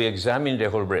 We examine the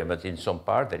whole brain, but in some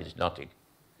part there is nothing.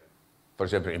 For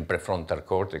example, in prefrontal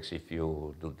cortex, if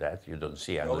you do that, you don't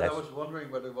see unless... I was wondering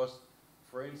whether it was,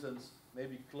 for instance,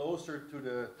 maybe closer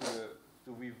to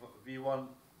V1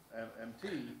 MT,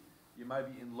 you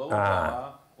might be in low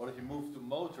gamma, or if you move to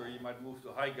motor, you might move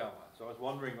to high gamma. So I was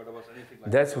wondering whether there was anything like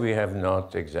that. That we have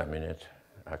not examined,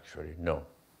 actually. No,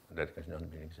 that has not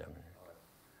been examined.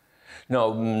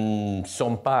 No,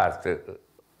 some part,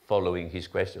 following his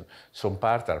question, some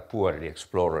part are poorly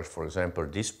explored. For example,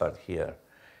 this part here,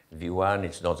 V1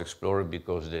 is not explored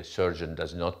because the surgeon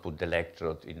does not put the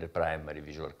electrode in the primary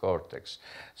visual cortex.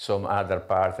 Some other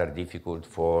parts are difficult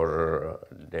for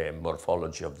the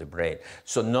morphology of the brain.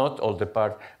 So not all the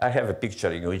parts. I have a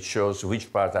picture in which shows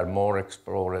which parts are more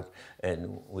explored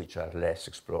and which are less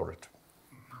explored.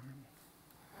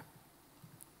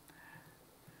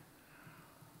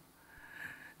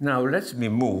 Now let me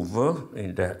move,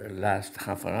 in the last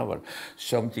half an hour,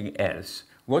 something else.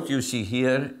 What you see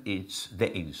here is the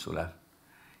insula.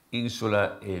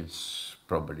 Insula is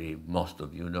probably most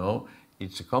of you know.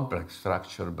 It's a complex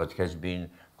structure, but has been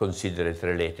considered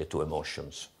related to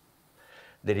emotions.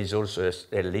 There is also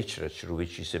a literature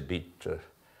which is a bit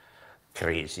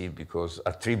crazy because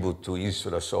attribute to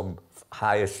insula some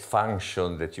highest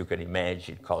function that you can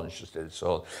imagine, conscious and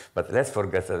so on. But let's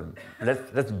forget,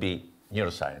 let's be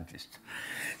neuroscientists.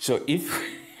 So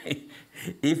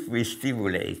if we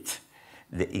stimulate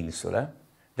the insula,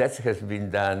 that has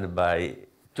been done by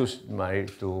two my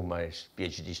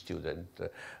PhD student,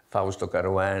 Fausto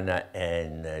Caruana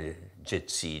and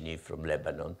Gezzini from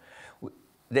Lebanon.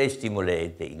 They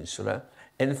stimulate the insula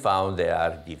and found there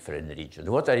are different regions.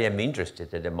 What I am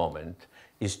interested at the moment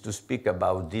is to speak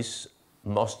about this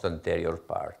most anterior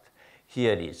part.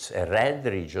 Here is a red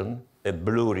region, a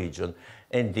blue region,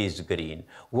 and this green.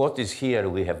 What is here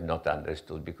we have not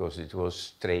understood because it was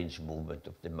strange movement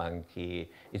of the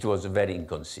monkey. It was very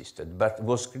inconsistent, but it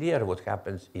was clear what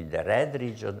happens in the red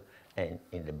region and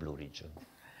in the blue region.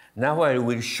 Now I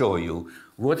will show you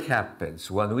what happens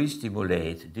when we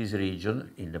stimulate this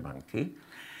region in the monkey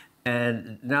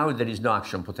And now there is no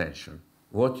action potential.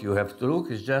 What you have to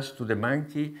look is just to the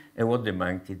monkey and what the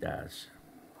monkey does.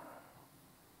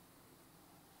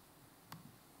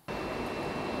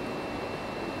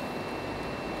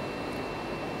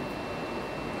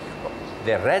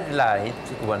 The red light,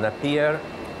 when appears,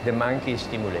 the monkey is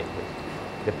stimulated.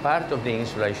 The part of the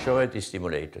insula I show it is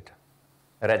stimulated.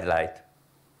 Red light.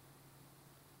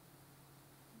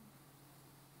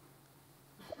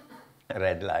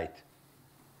 Red light.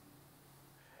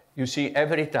 You see,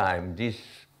 every time this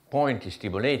point is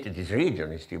stimulated, this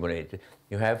region is stimulated,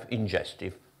 you have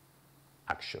ingestive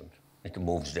action. It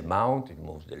moves the mouth, it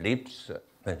moves the lips,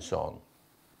 and so on.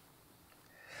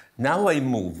 Now I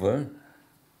move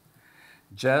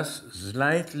just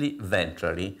slightly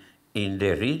ventrally in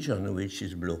the region which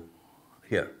is blue,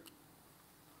 here.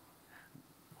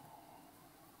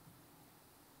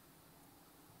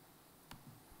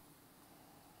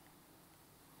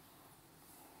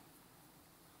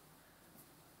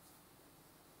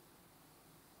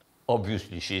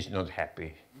 Obviously, she's not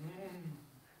happy.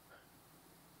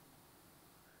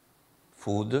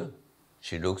 Food,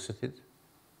 she looks at it.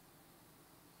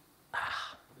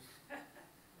 Ah,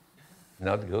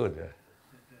 not good.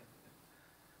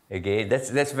 Again,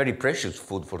 that's very precious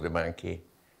food for the monkey.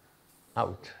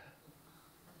 Out.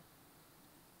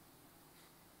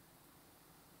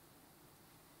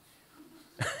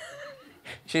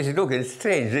 She's looking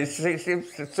strange,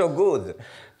 it's so good.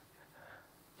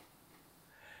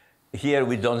 Here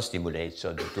we don't stimulate,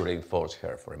 so to reinforce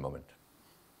her for a moment.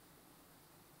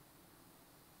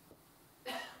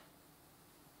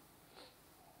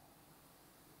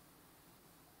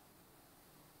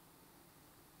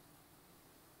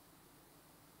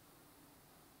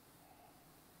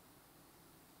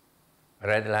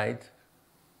 Red light.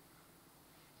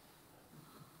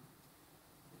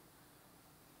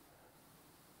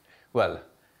 Well,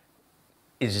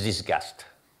 it's disgust.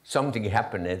 Something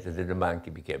happened that the monkey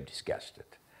became disgusted.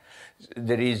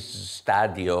 There is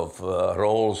study of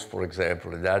roles, for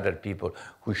example, and other people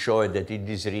who show that in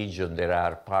this region there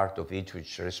are parts of it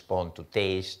which respond to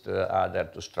taste, other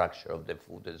to structure of the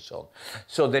food and so on.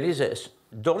 So there is a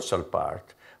dorsal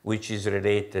part which is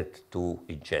related to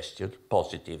ingestion,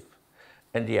 positive,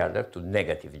 and the other to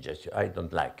negative ingestion. I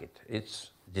don't like it. It's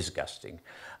disgusting.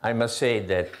 I must say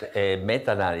that a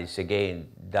meta-analysis, again,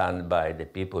 done by the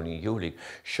people in Jülich,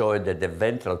 showed that the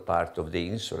ventral part of the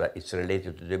insula is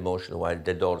related to the emotion, while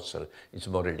the dorsal is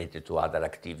more related to other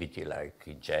activity like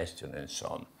ingestion and so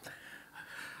on.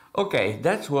 Okay,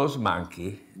 that was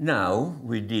monkey. Now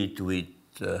we did with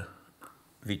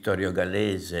Vittorio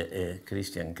Gallese and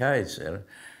Christian Kaiser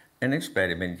an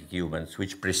experiment in humans,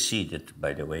 which preceded,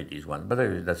 by the way, this one, but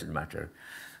it doesn't matter.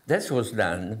 That was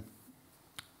done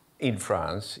in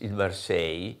France, in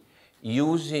Marseille,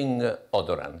 using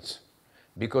odorants.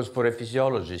 Because for a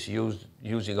physiologist,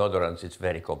 using odorants is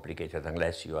very complicated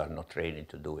unless you are not trained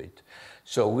to do it.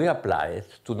 So we applied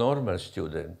to normal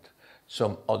students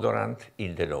some odorant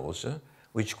in the nose,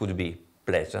 which could be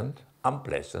pleasant,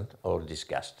 unpleasant, or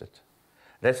disgusted.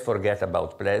 Let's forget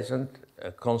about pleasant,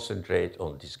 concentrate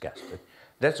on disgusted.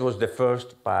 That was the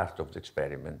first part of the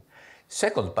experiment.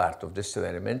 Second part of the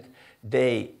experiment,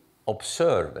 they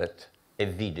observed a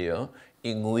video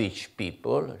in which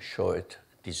people showed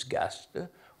disgust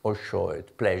or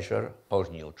showed pleasure or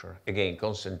neutral. Again,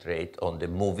 concentrate on the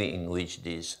movie in which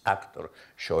this actor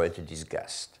showed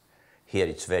disgust. Here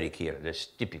it's very clear, that's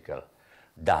typical.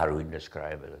 Darwin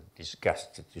described it,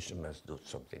 disgust, you must do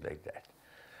something like that.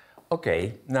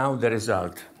 Okay, now the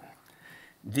result.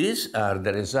 These are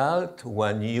the result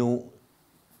when you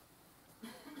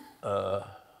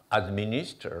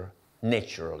administer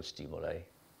natural stimuli.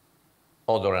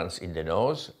 Odorants in the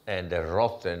nose, and the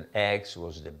rotten eggs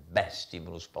was the best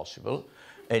stimulus possible.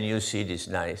 And you see this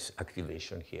nice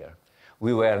activation here.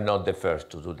 We were not the first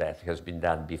to do that. It has been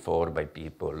done before by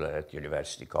people at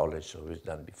University College, so it was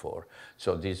done before.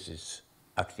 So this is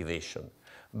activation.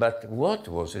 But what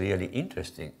was really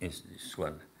interesting is this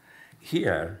one.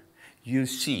 Here you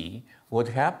see what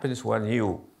happens when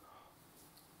you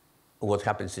what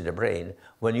happens in the brain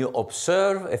when you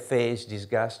observe a face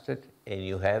disgusted and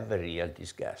you have a real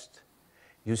disgust.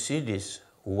 You see this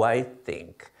white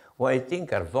thing. White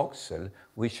thing are voxels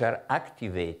which are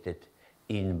activated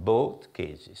in both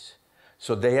cases.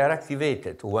 So they are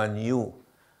activated when you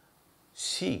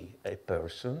see a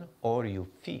person or you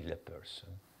feel a person.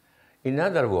 In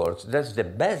other words, that's the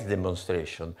best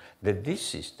demonstration that this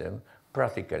system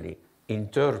practically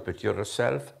interpret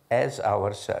yourself as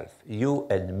ourself. You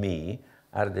and me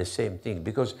are the same thing,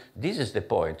 because this is the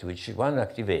point which, when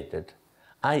activated,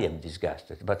 I am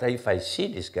disgusted. But if I see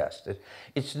disgusted,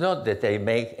 it's not that I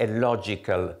make a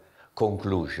logical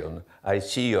conclusion. I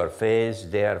see your face,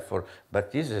 therefore, but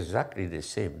it's exactly the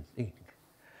same thing.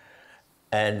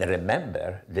 And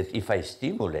remember that if I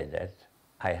stimulate that,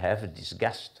 I have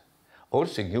disgust.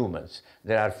 Also in humans,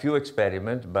 there are few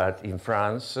experiments, but in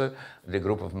France, the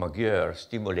group of Magyar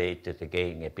stimulated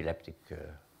again epileptic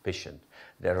patient,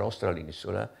 the rostral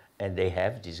insula, and they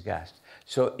have disgust.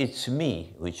 So it's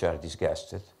me which are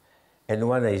disgusted, and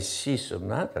when I see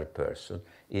some other person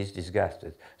is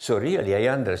disgusted. So really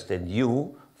I understand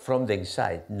you from the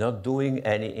inside, not doing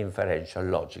any inferential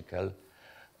logical.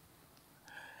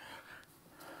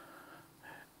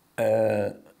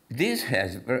 This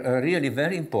has really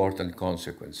very important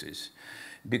consequences,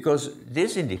 because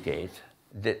this indicates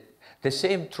that the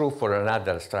same true for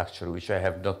another structure, which I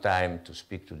have no time to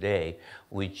speak today,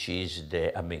 which is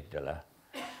the amygdala.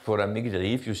 For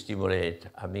amygdala, if you stimulate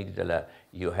amygdala,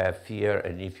 you have fear,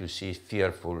 and if you see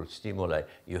fearful stimuli,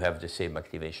 you have the same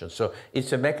activation. So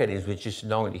it's a mechanism which is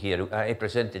known here. I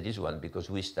presented this one because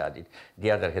we studied.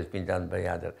 The other has been done by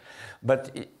other.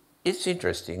 But it's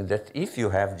interesting that if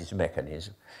you have this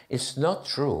mechanism, it's not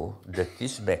true that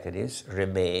this mechanism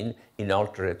remain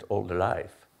inalterate all the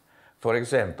life. For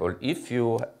example, if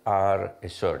you are a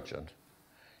surgeon,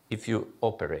 if you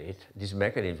operate, this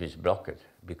mechanism is blocked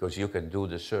because you can do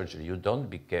the surgery. You don't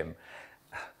become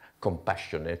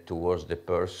compassionate towards the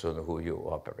person who you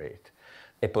operate.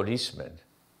 A policeman,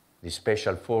 the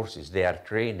special forces, they are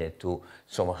trained to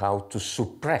somehow to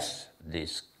suppress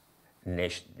this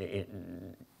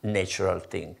natural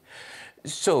thing.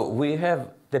 So we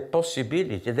have the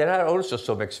possibility. There are also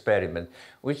some experiments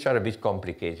which are a bit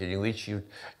complicated, in which you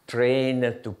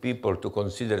train to people to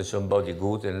consider somebody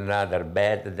good and another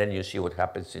bad, and then you see what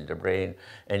happens in the brain,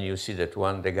 and you see that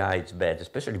one, the guy is bad,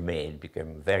 especially male,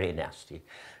 became very nasty.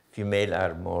 Female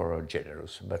are more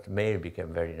generous, but male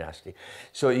became very nasty.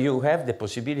 So you have the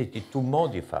possibility to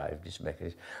modify this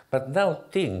mechanism. But now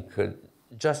think,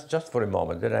 just for a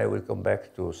moment, then I will come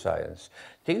back to science.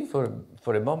 Think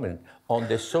for a moment on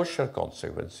the social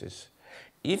consequences.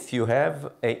 If you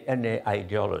have an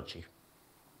ideology,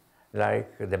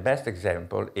 like the best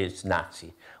example is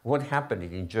Nazi. What happened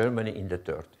in Germany in the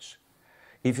 30s?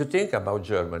 If you think about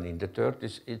Germany in the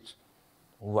 30s, it's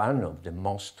one of the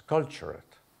most cultured,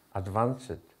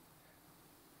 advanced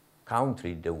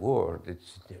country in the world.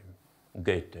 It's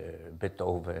Goethe,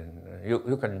 Beethoven,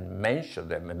 you can mention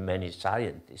them, and many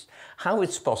scientists. How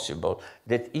it's possible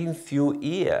that in few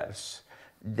years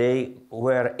they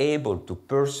were able to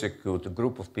persecute a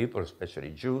group of people,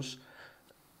 especially Jews,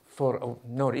 for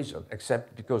no reason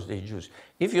except because they're Jews?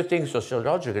 If you think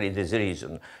sociologically, there's a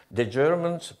reason. The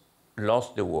Germans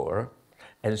lost the war,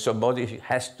 and somebody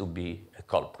has to be a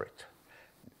culprit.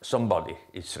 Somebody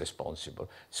is responsible.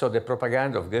 So the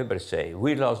propaganda of Goebbels say,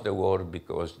 we lost the war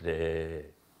because the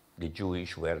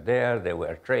Jewish were there, they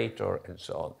were traitors, and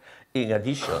so on. In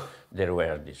addition, there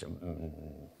were this,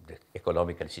 the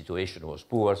economical situation was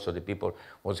poor, so the people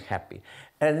was happy.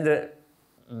 And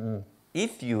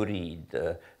if you read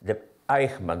the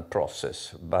Eichmann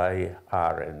process by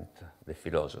Arendt, the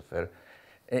philosopher,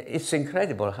 it's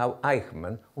incredible how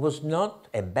Eichmann was not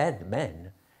a bad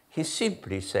man. He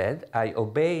simply said, I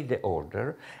obeyed the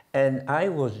order, and I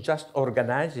was just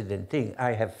organizing and think,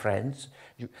 I have friends.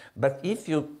 But if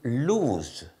you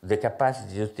lose the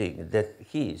capacity to think that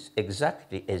he is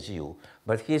exactly as you,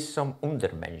 but he is some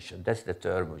Untermensch, that's the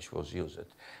term which was used.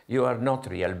 You are not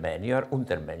real man, you are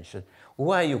Untermensch.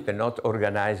 Why you cannot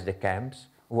organize the camps?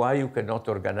 Why you cannot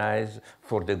organize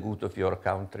for the good of your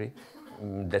country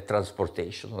the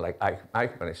transportation, like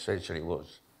Eichmann essentially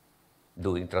was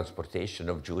doing transportation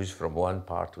of Jews from one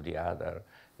part to the other,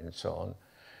 and so on.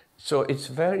 So it's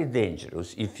very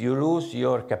dangerous if you lose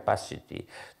your capacity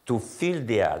to feel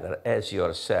the other as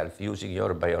yourself using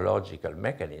your biological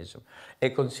mechanism,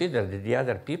 and consider that the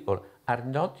other people are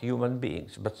not human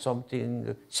beings, but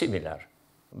something similar.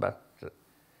 But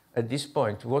at this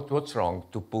point, what's wrong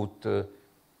to put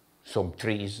some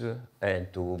trees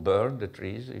and to burn the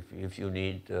trees if you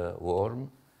need warmth?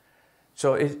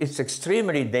 So it's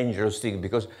extremely dangerous thing,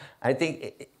 because I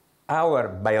think our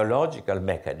biological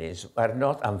mechanisms are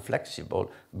not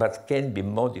inflexible, but can be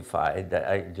modified by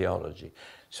ideology.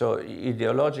 So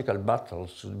ideological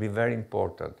battles should be very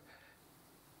important,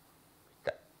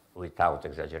 without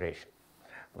exaggeration.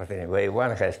 But anyway,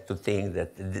 one has to think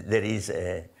that there is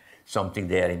something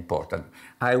there important.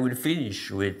 I will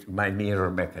finish with my mirror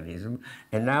mechanism,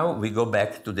 and now we go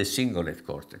back to the cingulate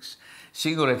cortex.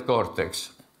 Cingulate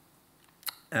cortex.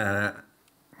 Oh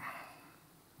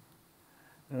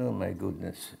my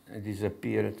goodness, it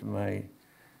disappeared my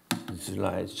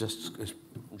slides.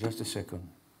 Just a second.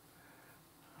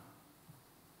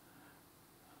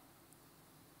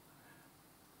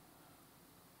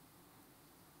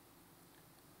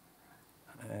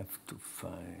 I have to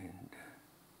find.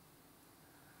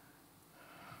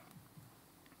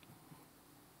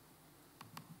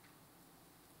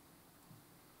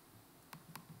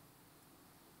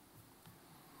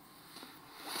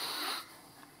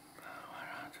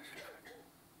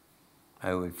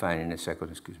 I will find in a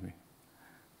second, excuse me.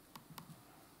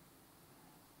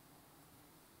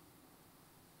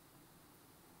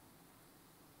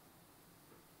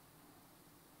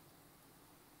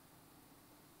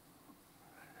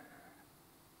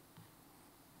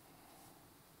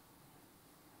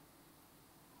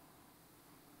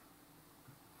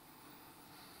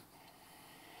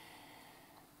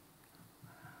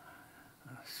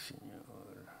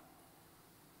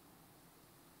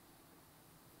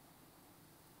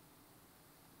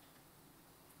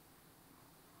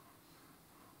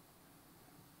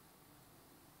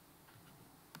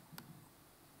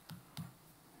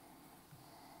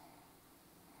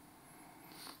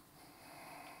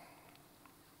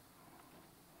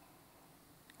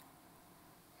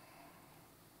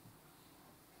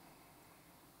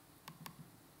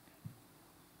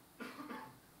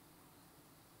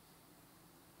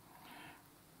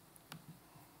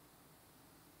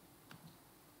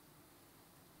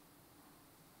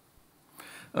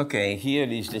 Okay, here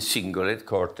is the cingulate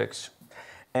cortex,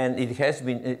 and it has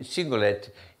been, cingulate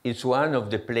is one of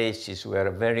the places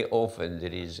where very often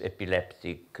there is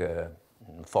epileptic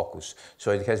focus.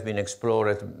 So it has been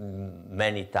explored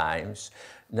many times.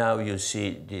 Now you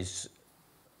see these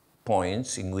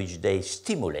points in which they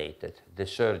stimulated, the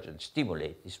surgeon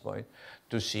stimulate this point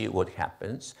to see what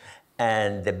happens.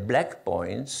 And the black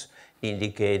points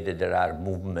indicate that there are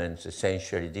movements.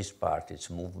 Essentially, this part is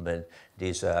movement.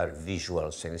 These are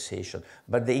visual sensation.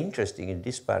 But the interesting in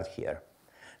this part here,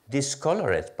 this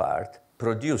colored part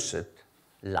produced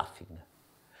laughing.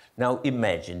 Now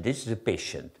imagine, this is a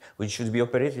patient which should be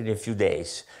operated in a few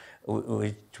days,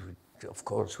 of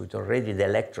course, with already the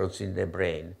electrodes in the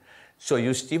brain. So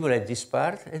you stimulate this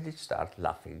part and it starts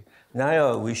laughing.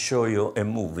 Now we show you a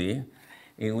movie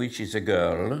in which is a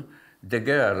girl. The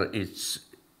girl is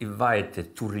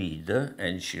invited to read,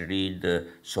 and she read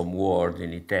some word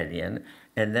in Italian,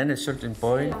 and then at a certain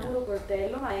point... Lavoro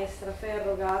coltello, maestra,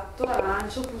 ferro, gatto,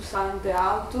 arancio, pulsante,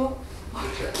 auto,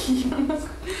 orecchino,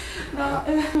 no,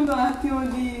 è un attimo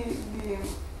di...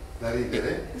 Da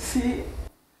ridere? Sì.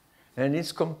 And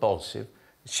it's compulsive.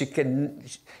 She can,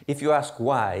 if you ask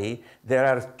why, there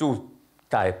are two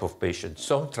type of patients.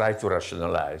 Some try to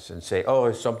rationalize and say,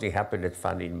 oh, something happened that's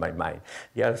funny in my mind.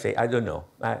 The other say, I don't know.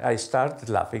 I started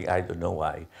laughing, I don't know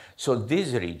why. So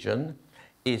this region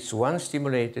is one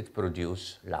stimulated,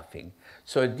 produce laughing.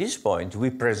 So at this point, we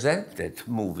presented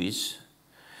movies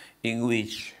in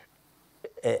which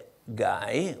a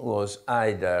guy was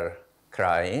either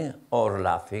crying or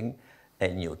laughing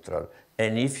and neutral.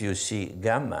 And if you see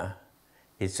gamma,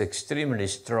 it's extremely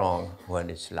strong when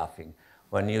it's laughing.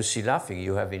 When you see laughing,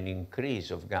 you have an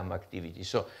increase of gamma activity.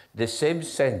 So the same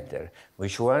center,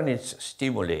 which when it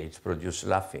stimulates, produce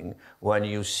laughing, when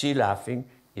you see laughing,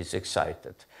 is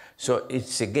excited. So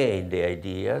it's again the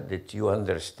idea that you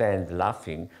understand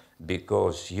laughing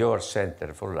because your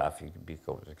center for laughing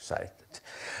becomes excited.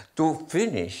 To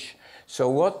finish, so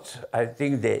what I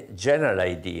think the general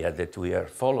idea that we are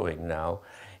following now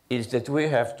is that we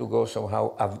have to go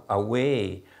somehow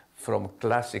away from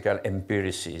classical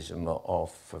empiricism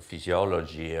of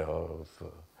physiology, of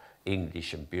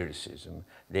English empiricism,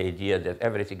 the idea that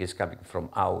everything is coming from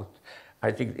out.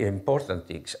 I think the important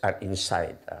things are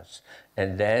inside us,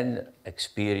 and then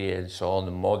experience, so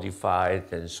on,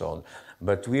 modified and so on.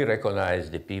 But we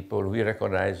recognize the people, we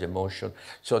recognize emotion.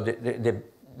 So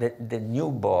the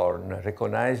newborn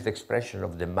recognizes the expression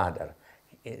of the mother.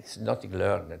 It's nothing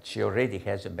learned. She already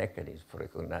has a mechanism for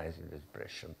recognizing the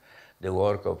expression. The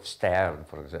work of Stern,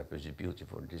 for example, is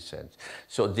beautiful in this sense.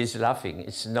 So this laughing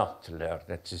is not learned,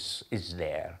 it's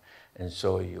there. And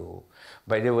so you,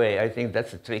 by the way, I think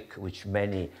that's a trick which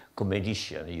many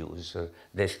comedicians use.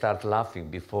 They start laughing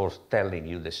before telling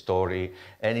you the story.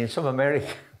 And in some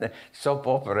American soap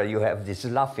opera, you have this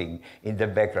laughing in the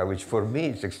background, which for me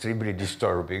is extremely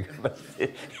disturbing, but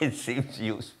it seems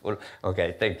useful.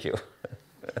 Okay, thank you.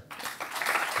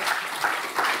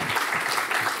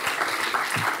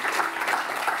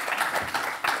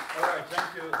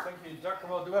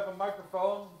 Giacomo, do we have a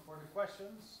microphone for the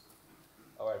questions?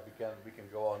 All right, we can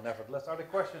go on nevertheless. Are there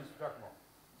questions, Giacomo?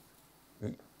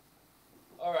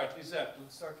 All right, Lisette,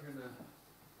 let's start here in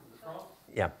the front.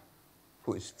 Yeah.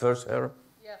 Who is first, Aaron?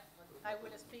 Yeah, I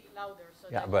will speak louder. So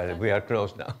Yeah, that but we are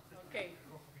close now. Okay,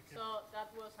 so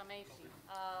that was amazing.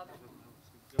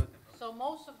 So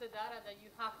most of the data that you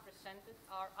have presented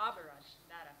are average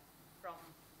data from,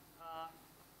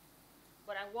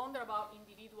 but I wonder about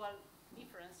individual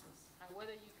differences and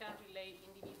whether you can relate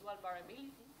individual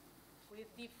variability with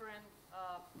different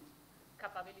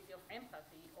capability of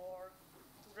empathy or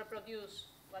to reproduce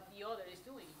what the other is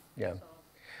doing. Yeah. So,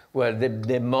 Well,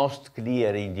 the most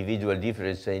clear individual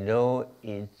difference I know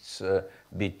is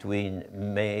between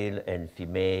male and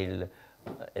female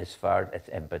as far as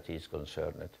empathy is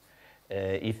concerned.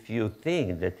 If you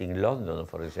think that in London,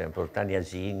 for example, Tanya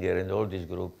Singer and all this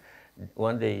group,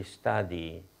 when they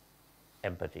study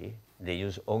empathy, they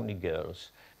use only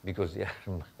girls because they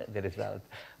are, the results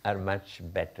are much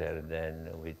better than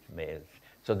with males.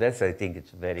 So that's, I think,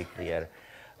 it's very clear.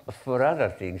 For other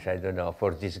things, I don't know.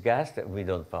 For disgust, we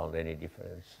don't found any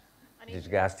difference.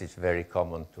 Disgust is very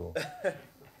common to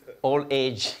all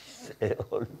ages,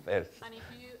 all persons. and if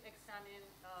you examine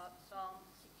some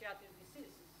psychiatric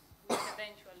diseases, which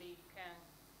eventually can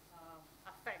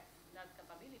affect that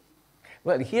capability.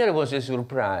 Well, here was a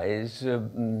surprise.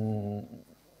 Jean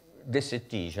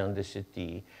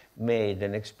Desetti made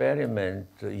an experiment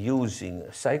using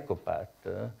a psychopath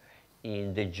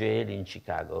in the jail in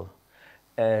Chicago.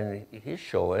 And he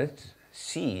showed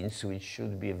scenes which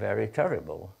should be very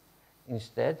terrible.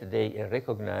 Instead, they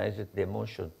recognized the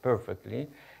emotion perfectly.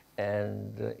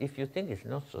 And if you think it's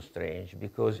not so strange,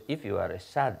 because if you are a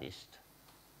sadist,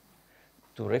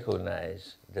 to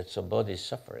recognize that somebody is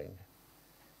suffering,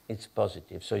 it's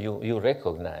positive. So you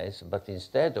recognize, but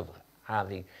instead of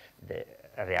having the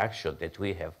reaction that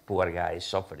we have, poor guy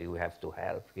suffering, we have to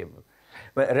help him.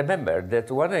 But remember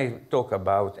that when I talk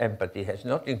about empathy, it has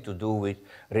nothing to do with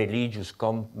religious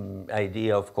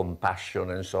idea of compassion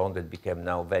and so on that became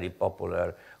now very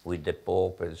popular with the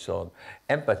Pope and so on.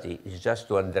 Empathy is just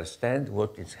to understand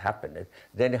what is happening.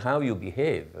 Then how you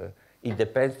behave, it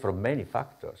depends from many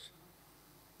factors.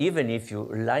 Even if you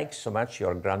like so much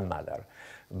your grandmother,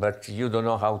 but you don't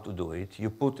know how to do it, you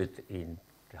put it in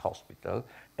the hospital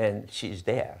and she's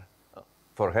there.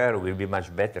 For her, it will be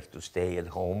much better to stay at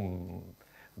home.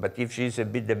 But if she's a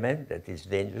bit demented, it's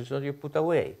dangerous, so you put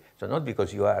away. So not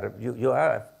because you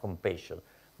are compassion,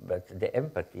 but the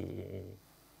empathy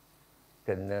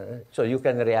can, so you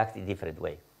can react in a different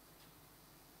way.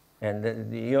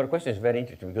 And your question is very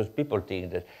interesting because people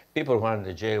think that people who are in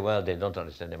the jail, well, they don't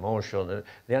understand emotion.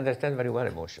 They understand very well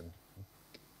emotion.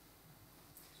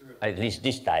 Sure. At least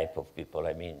this type of people,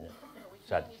 I mean. Which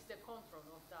one is the control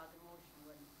of that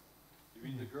emotion? You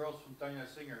mean the girls from Tanya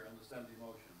Singer understand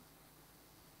emotion?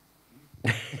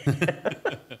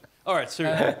 All right, so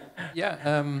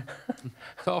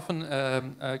so often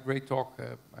a great talk,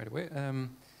 by the way.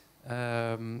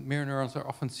 Mirror neurons are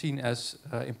often seen as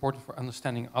important for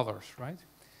understanding others, right?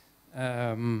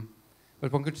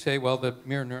 But one could say, well, the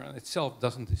mirror neuron itself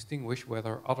doesn't distinguish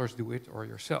whether others do it or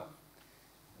yourself.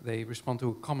 They respond to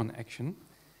a common action.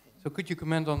 So could you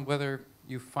comment on whether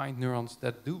you find neurons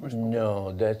that do respond?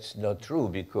 No, that's not true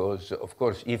because, of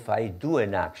course, if I do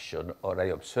an action or I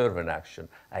observe an action,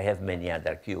 I have many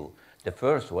other cues. The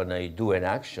first, when I do an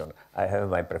action, I have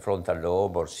my prefrontal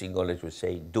lobe or cingulate which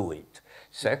say, do it.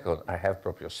 Second, I have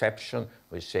proprioception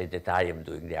which say that I am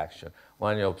doing the action.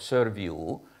 When I observe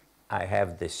you, I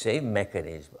have the same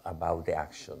mechanism about the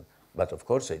action. But of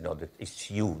course, I know that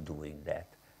it's you doing that.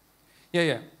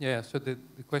 Yeah. So the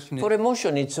question is... For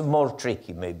emotion, it's more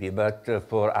tricky maybe, but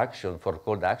for action, for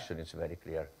cold action, it's very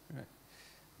clear. Right.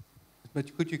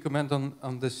 But could you comment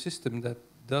on the system that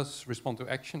does respond to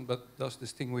action, but does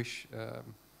distinguish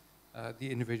the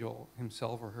individual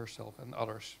himself or herself and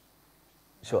others?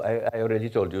 So I already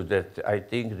told you that I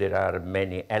think there are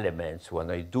many elements.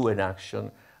 When I do an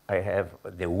action, I have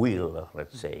the will,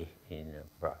 let's say, in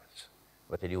practice.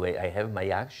 But anyway, I have my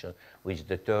action, which is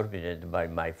determined by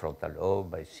my frontal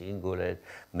lobe, by cingulate,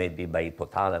 maybe by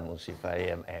hypothalamus if I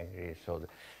am angry. So,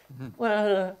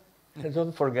 well,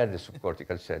 don't forget the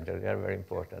subcortical center. They are very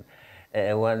important.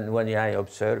 When I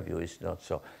observe you, it's not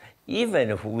so.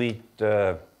 Even with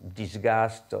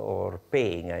disgust or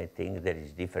pain, I think that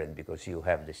is different because you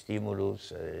have the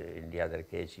stimulus. In the other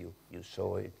case, you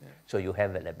saw it. Yeah. So you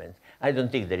have elements. I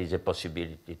don't think there is a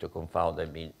possibility to confound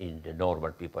them in the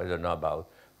normal people. I don't know about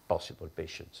possible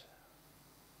patients.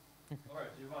 All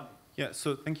right, Giovanni. Yeah,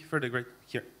 so thank you for the great,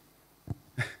 here.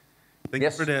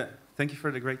 Yes. Thank you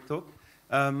for the great talk.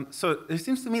 So it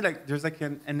seems to me like there's like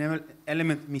an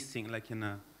element missing, like in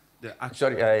the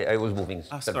action. Sorry, I was moving.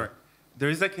 Sorry. There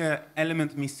is like an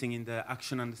element missing in the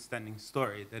action understanding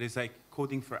story that is like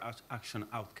coding for action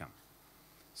outcome.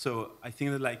 So I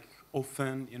think that like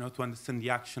often, to understand the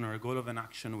action or a goal of an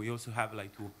action, we also have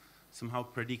like to somehow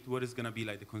predict what is going to be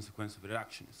like the consequence of the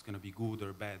action. It's going to be good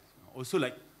or bad. Also,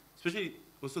 like, especially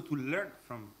also to learn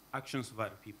from actions of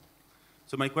other people.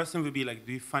 So my question would be like,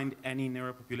 do you find any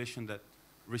neural population that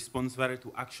responds better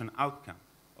to action outcome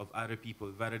of other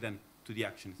people rather than to the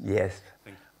actions? Yes.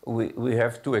 Thank you. We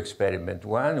have two experiments.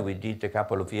 One we did a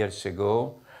couple of years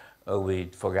ago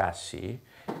with Fogassi,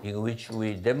 in which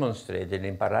we demonstrated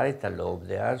in parietal lobe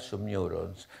there are some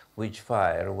neurons which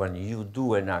fire when you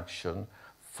do an action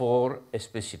for a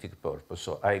specific purpose.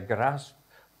 So I grasp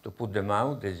to put them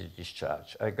out, there's a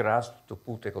discharge. I grasp to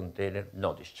put a container,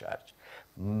 no discharge.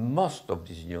 Most of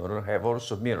these neurons have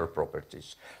also mirror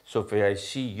properties. So if I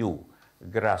see you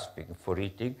grasping for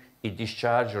eating, it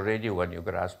discharges already when you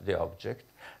grasp the object,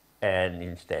 and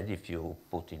instead if you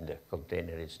put in the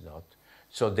container, it's not.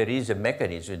 So there is a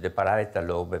mechanism in the parietal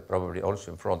lobe, and probably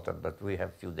also in frontal, but we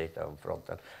have few data on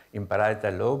frontal. In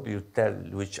parietal lobe,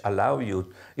 which allow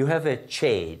you have a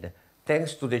chain.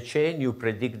 Thanks to the chain, you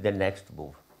predict the next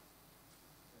move.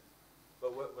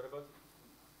 But what about,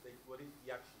 what if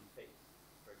the action fails,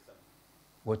 for example?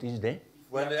 What is that?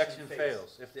 When the action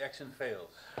fails, if the action fails.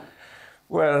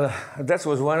 Well, that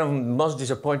was one of the most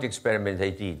disappointing experiments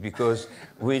I did, because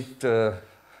with a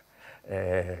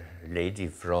lady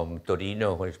from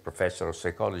Torino, who is professor of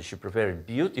psychology, she prepared a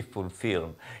beautiful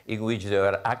film in which there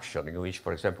were action, in which,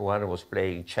 for example, one was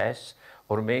playing chess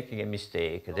or making a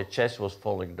mistake, the chess was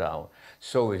falling down.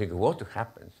 So we think, what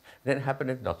happens? Then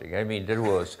happened nothing. I mean, there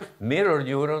was mirror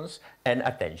neurons and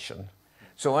attention.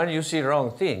 So when you see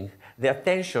wrong thing, the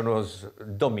attention was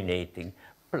dominating.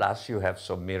 Plus, you have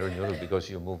some mirror neurons because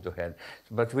you move the hand.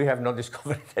 But we have not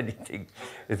discovered anything.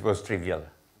 It was trivial.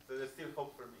 So there's still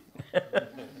hope for me.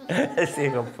 There's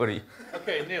still hope for you.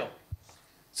 Okay, Neil.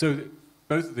 So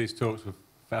both of these talks were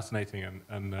fascinating,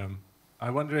 and I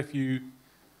wonder if you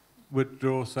would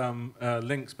draw some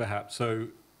links, perhaps. So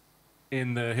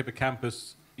in the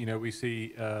hippocampus, we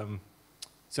see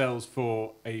cells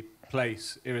for a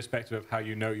place, irrespective of how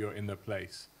you know you're in the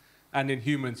place. And in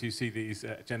humans, you see these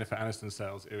Jennifer Aniston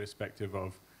cells, irrespective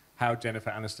of how Jennifer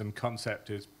Aniston concept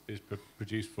is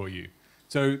produced for you.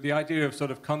 So the idea of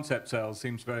sort of concept cells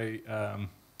seems very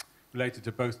related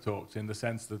to both talks, in the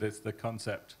sense that it's the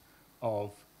concept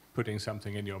of putting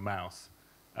something in your mouth,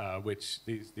 which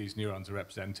these neurons are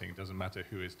representing. It doesn't matter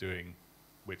who is doing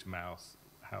which mouth,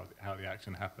 how the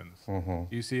action happens. Mm-hmm.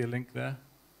 Do you see a link there?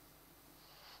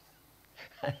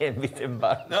 I am a bit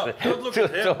embarrassed No, don't look to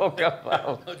at him. talk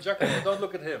about. No, Giacomo, don't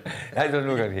look at him. I don't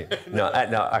look at him. No,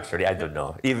 no, actually, I don't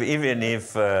know. Even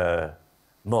if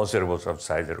Moser was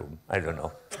outside the room, I don't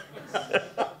know.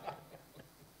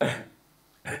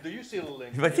 Do you see the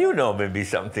link? But you know maybe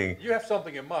something. You have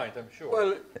something in mind, I'm sure.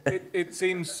 Well, it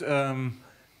seems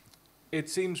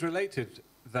related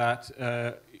that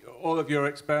all of your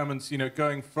experiments,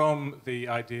 going from the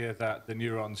idea that the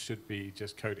neurons should be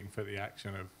just coding for the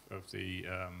action of the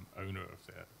owner of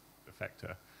the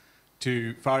effector,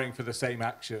 to firing for the same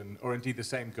action, or indeed the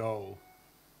same goal,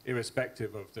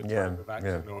 irrespective of the type of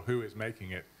action or who is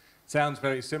making it, sounds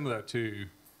very similar to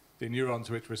the neurons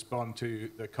which respond to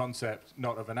the concept,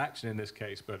 not of an action in this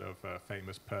case, but of a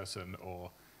famous person,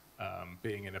 or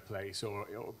being in a place, or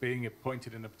being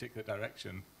pointed in a particular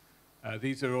direction.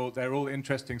 They're all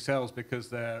interesting cells because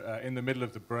they're in the middle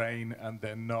of the brain, and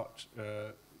they're not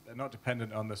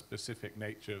dependent on the specific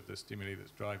nature of the stimuli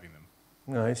that's driving them.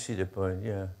 No, I see the point.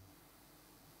 Yeah.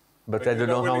 But I don't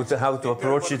know how to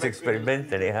approach it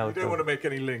experimentally. You don't want to make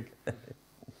any link.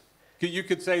 You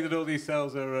could say that all these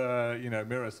cells are,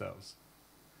 mirror cells.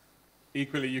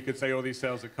 Equally, you could say all these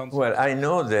cells are concept. Well, I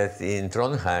know that in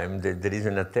Trondheim there is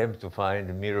an attempt to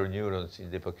find mirror neurons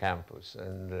in the hippocampus,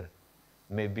 and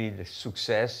maybe the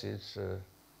success is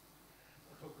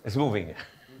moving.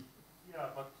 Yeah,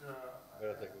 but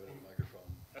Better take away the microphone.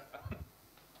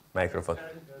 Microphone.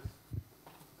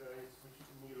 There is, which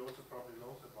Neil also probably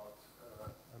knows about.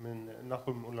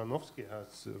 Nahum Ulanovsky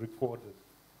has recorded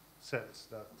cells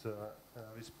that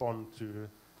respond to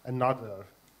another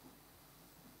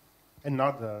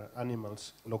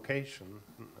animal's location,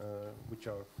 which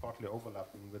are partly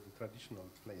overlapping with the traditional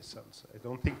place cells. I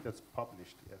don't think that's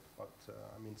published yet, but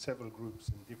several groups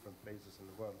in different places in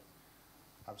the world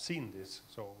have seen this,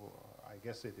 so I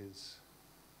guess it is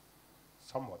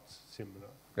somewhat similar.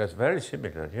 That's very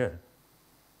similar, yeah.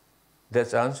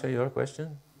 Does answer your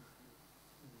question?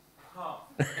 Come on.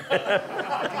 The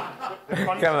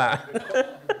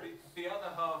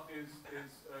other half is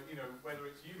whether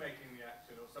it's you making the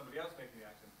action or somebody else making the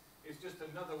action, is just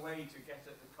another way to get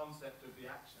at the concept of the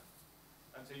action.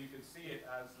 And so you can see it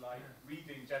as like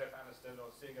reading Jennifer Aniston or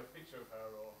seeing a picture of her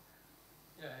or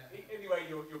Anyway,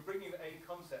 you're bringing a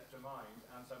concept to mind,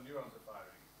 and some neurons are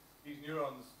firing. These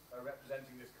neurons are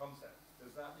representing this concept.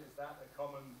 Is that a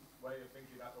common way of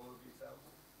thinking about all of these cells?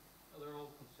 Well, they're all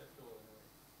conceptual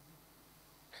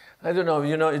in a way. I don't know,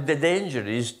 you know, the danger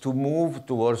is to move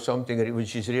towards something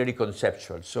which is really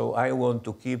conceptual. So I want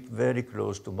to keep very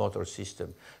close to motor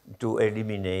system to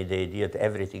eliminate the idea that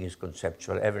everything is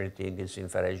conceptual, everything is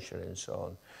inferential and so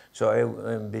on. So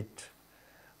I'm a bit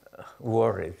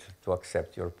worried to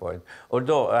accept your point.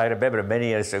 Although I remember many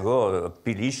years ago,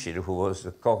 Pilishin, who was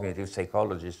a cognitive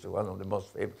psychologist, one of the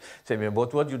most famous, said,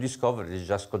 but what you discovered is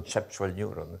just conceptual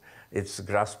neuron. It's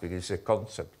grasping, it's a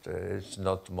concept, it's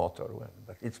not motor. Well,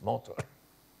 but it's motor.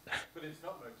 But it's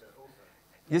not motor also.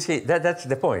 You see, that's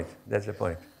the point. That's the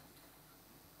point.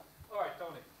 All right,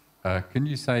 Tony. Can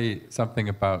you say something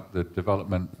about the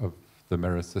development of the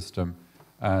mirror system?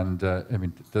 And I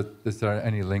mean, is there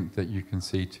any link that you can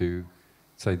see to,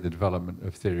 say, the development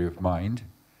of theory of mind?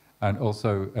 And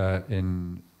also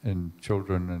in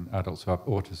children and adults who have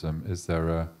autism, is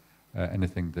there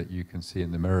anything that you can see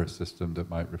in the mirror system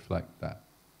that might reflect that?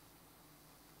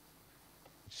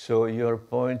 So your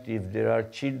point, if there are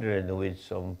children with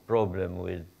some problem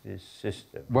with this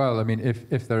system? Well, I mean,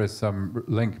 if there is some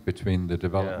link between the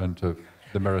development of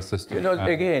the mirror system. You know,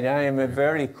 again, I am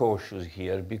very cautious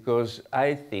here because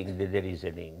I think that there is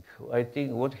a link. I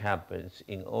think what happens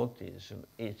in autism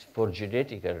is for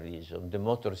genetic reason, the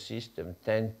motor system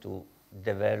tend to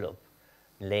develop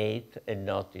late and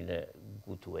not in a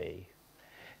good way.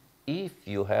 If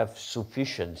you have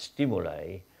sufficient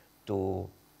stimuli to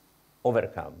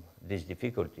overcome this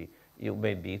difficulty, you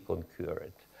may become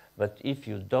cured. But if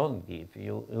you don't give,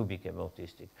 you become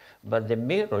autistic. But the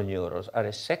mirror neurons are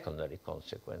a secondary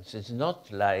consequence. It's not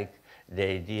like the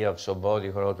idea of somebody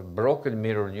who had broken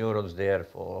mirror neurons there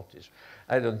for autism.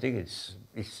 I don't think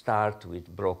it starts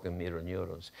with broken mirror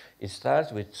neurons. It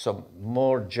starts with some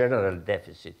more general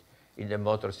deficit in the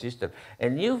motor system.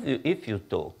 And if you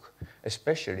talk,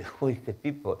 especially with the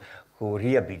people who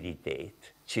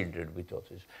rehabilitate children with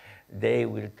autism, they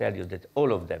will tell you that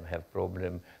all of them have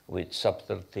problem with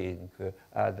subtle thing,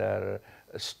 other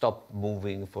stop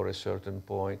moving for a certain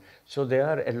point. So there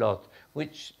are a lot,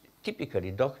 which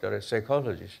typically doctors and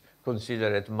psychologists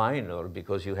consider it minor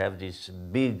because you have this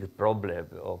big problem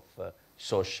of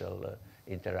social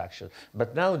interaction.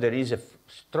 But now there is a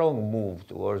strong move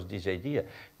towards this idea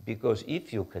because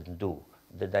if you can do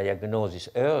the diagnosis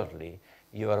early,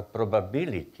 your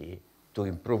probability to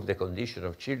improve the condition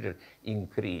of children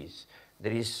increase.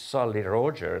 There is Solly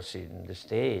Rogers in the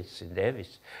States, in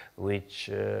Davis, which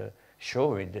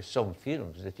showing some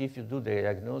films that if you do the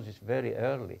diagnosis very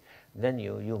early, then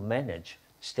you manage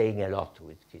staying a lot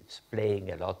with kids,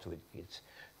 playing a lot with kids,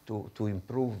 to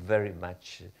improve very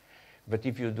much. But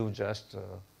if you do just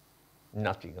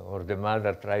nothing, or the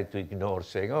mother tried to ignore,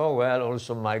 saying, oh, well,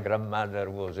 also my grandmother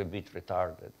was a bit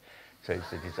retarded, so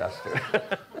it's a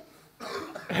disaster.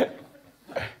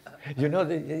 You know,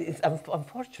 it's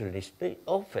unfortunately,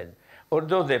 often,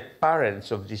 although the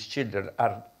parents of these children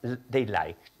they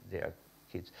like their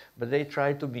kids, but they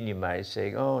try to minimize,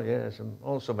 saying, oh, yes,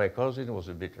 also my cousin was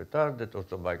a bit retarded,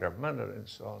 also my grandmother, and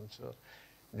so on. So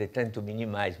they tend to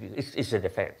minimize, because it's a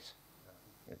defense.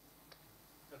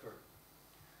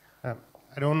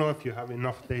 I don't know if you have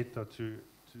enough data to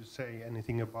say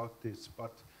anything about this,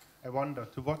 but I wonder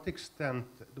to what extent,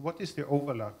 what is the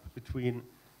overlap between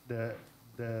the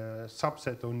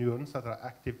subset of neurons that are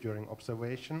active during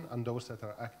observation and those that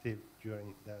are active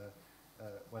during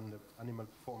when the animal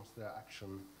performs their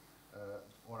action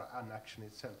or an action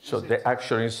itself? So the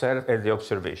action itself and the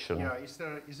observation. Yeah,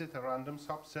 is it a random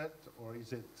subset or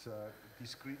is it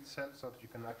discrete cells so that you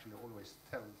can actually always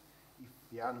tell if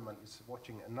the animal is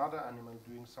watching another animal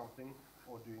doing something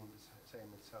or doing the same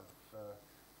itself?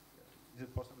 Is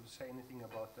it possible to say anything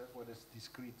about that, whether it's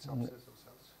discrete subsets of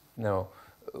cells? No.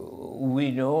 We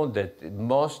know that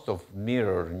most of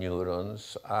mirror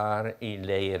neurons are in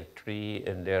layer 3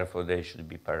 and therefore they should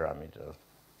be pyramidal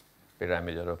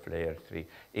of layer 3.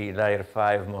 In layer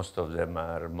 5, most of them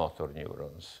are motor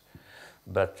neurons.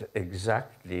 But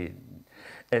exactly,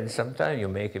 and sometimes you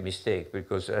make a mistake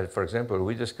because, for example,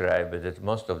 we described that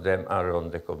most of them are on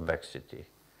the convexity.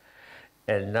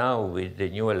 And now with the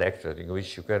new electrode, in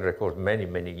which you can record many,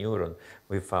 many neurons,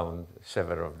 we found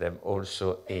several of them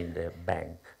also in the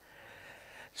bank.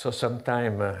 So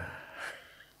sometimes,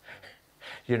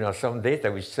 you know, some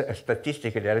data which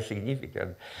statistically are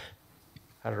significant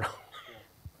are wrong.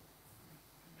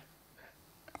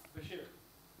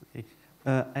 Okay.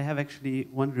 I have actually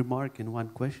one remark and one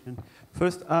question.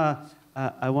 First,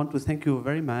 I want to thank you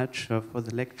very much for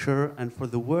the lecture and for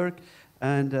the work.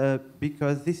 and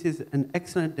because this is an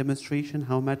excellent demonstration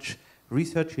how much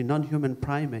research in non-human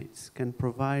primates can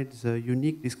provide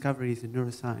unique discoveries in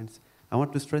neuroscience. I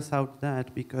want to stress out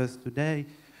that because today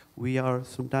we are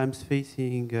sometimes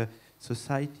facing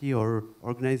society or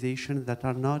organizations that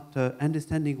are not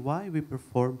understanding why we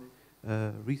perform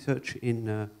research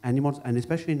in animals, and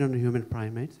especially in non-human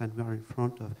primates, and we are in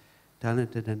front of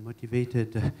talented and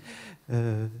motivated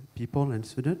people and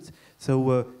students.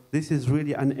 So this is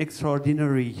really an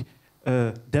extraordinary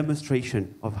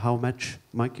demonstration of how much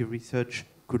monkey research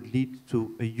could lead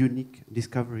to a unique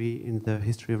discovery in the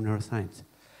history of neuroscience.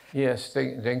 Yes,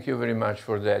 thank you very much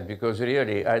for that, because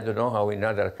really, I don't know how in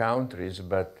other countries,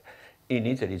 but in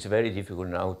Italy it's very difficult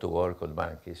now to work on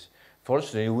monkeys.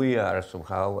 Fortunately, we are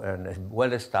somehow a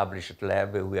well-established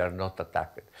lab, we are not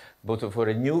attacked. But for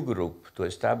a new group to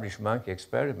establish monkey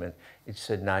experiment, it's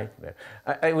a nightmare.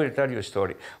 I will tell you a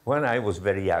story. When I was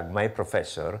very young, my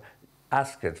professor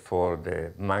asked for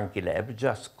the monkey lab,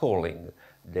 just calling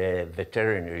the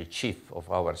veterinary chief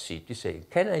of our city, saying,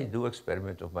 can I do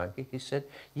experiment of monkey? He said,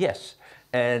 yes.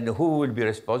 And who will be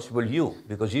responsible? You,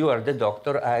 because you are the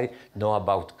doctor. I know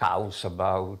about cows,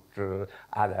 about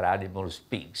other animals,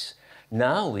 pigs.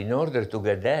 Now, in order to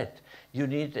get that, you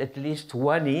need at least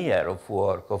 1 year of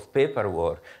work, of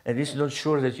paperwork, and it's not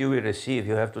sure that you will receive.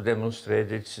 You have to demonstrate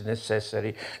it's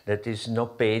necessary, that is no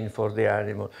pain for the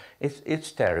animal.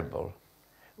 It's terrible.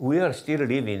 We are still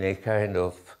living in a kind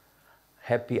of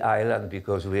happy island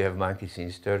because we have monkeys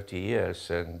since 30 years,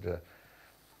 and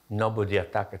nobody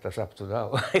attacked us up to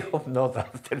now. I hope not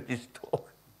after this talk.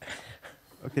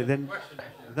 Okay, then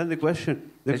the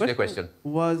question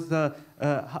was,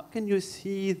 how can you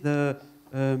see the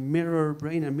mirror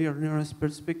brain and mirror neurons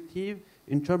perspective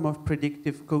in terms of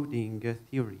predictive coding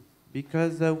theory?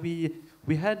 Because we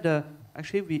had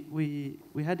actually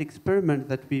we had experiments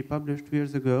that we published 2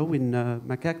 years ago in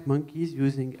macaque monkeys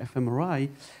using fMRI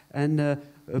and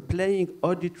playing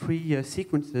auditory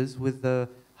sequences with the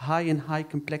high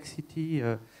complexity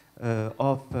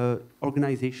of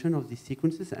organization of these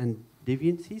sequences and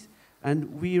deviancies.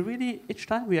 And we really, each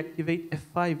time we activate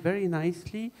F5 very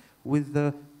nicely with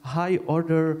the high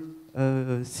order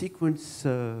sequence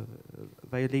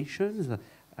violations.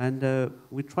 And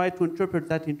we try to interpret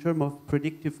that in terms of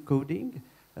predictive coding.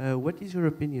 What is your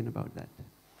opinion about that?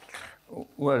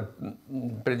 Well,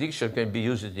 prediction can be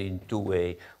used in 2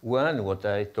 ways. One, what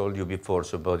I told you before,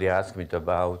 somebody asked me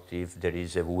about if there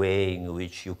is a way in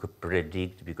which you could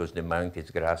predict because the monkey is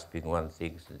grasping one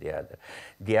thing to the other.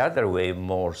 The other way,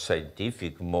 more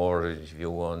scientific, more, if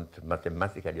you want,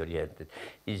 mathematically oriented,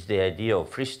 is the idea of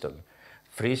Freestone.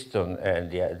 Freestone and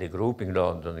the group in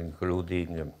London,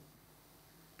 including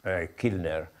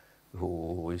Kilner,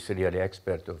 who is really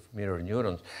expert of mirror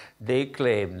neurons, they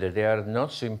claim that they are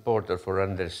not so important for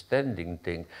understanding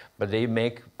things, but they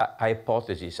make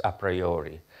hypotheses a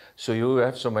priori. So you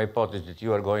have some hypothesis that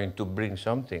you are going to bring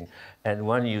something, and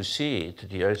when you see it,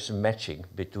 there is matching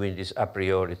between this a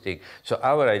priori thing. So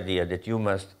our idea that you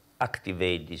must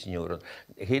activate these neurons,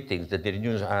 he thinks that the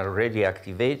neurons are already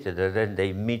activated, and then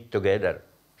they meet together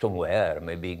somewhere,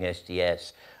 maybe in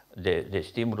STS, the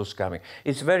stimulus coming.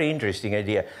 It's a very interesting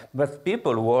idea, but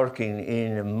people working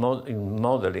in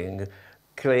modeling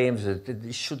claims that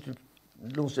they should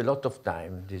lose a lot of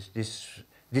time.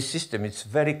 This system is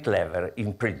very clever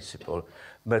in principle,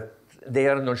 but they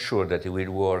are not sure that it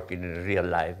will work in real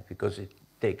life because it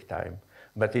takes time.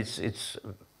 But it's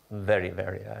very,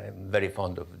 very, I'm very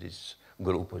fond of this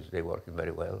group, they work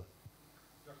very well.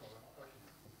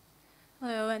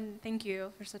 Hello, and thank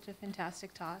you for such a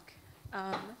fantastic talk.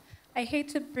 I hate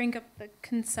to bring up the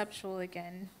conceptual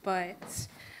again, but...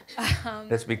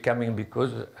 That's becoming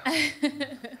because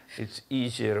it's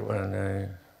easier when I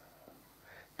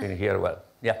can hear well.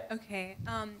 Yeah. Okay,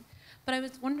 but I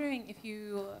was wondering if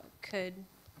you could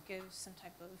give some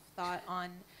type of thought on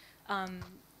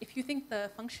if you think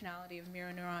the functionality of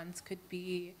mirror neurons could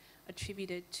be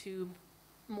attributed to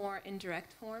more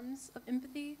indirect forms of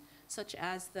empathy, such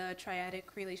as the triadic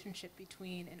relationship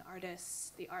between an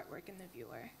artist, the artwork, and the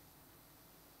viewer.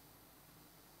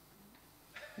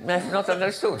 I've not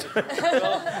understood.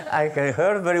 I can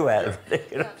hear very well.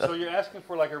 So you're asking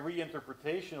for like a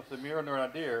reinterpretation of the mirror neuron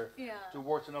idea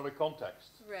towards another context.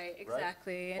 Right,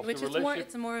 exactly. Right? Which is more,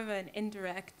 it's more of an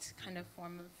indirect kind of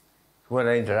form of... When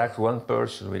I interact one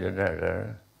person with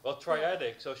another. Well,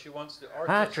 triadic, so she wants the artist.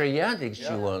 Ah, triadic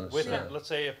she wants. With, let's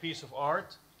say, a piece of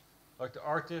art, like the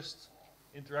artist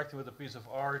interacting with a piece of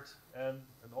art and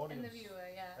an audience. And the viewer,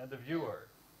 yeah. And the viewer.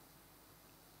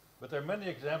 But there are many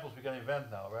examples we can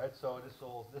invent now, right? So this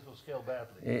will scale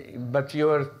badly. But you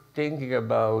are thinking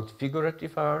about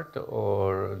figurative art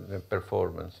or the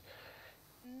performance?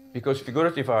 Because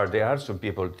figurative art, there are some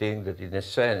people think that in a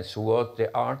sense what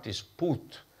the artist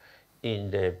put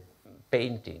in the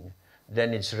painting,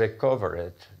 then it's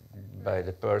recovered by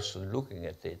the person looking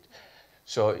at it.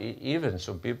 So even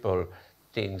some people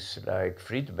think like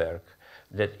Friedberg,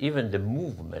 that even the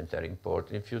movement are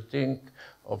important. If you think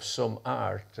of some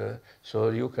art, so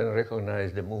you can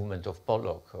recognize the movement of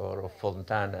Pollock or of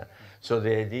Fontana. So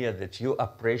the idea that you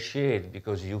appreciate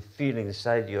because you feel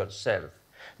inside yourself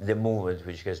the movement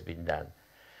which has been done.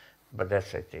 But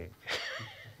that's, I think,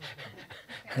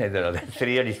 I don't know, that's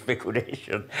really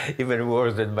speculation, even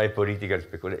worse than my political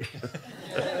speculation.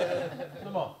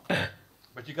 Come on.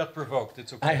 But you got provoked,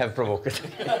 it's okay. I have provoked.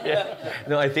 Yeah.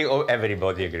 No, I think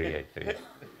everybody agrees, I think.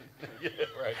 Yeah,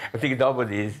 right. I think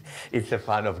nobody is a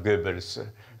fan of Goebbels.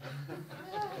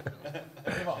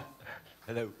 Come on.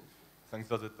 Hello, thanks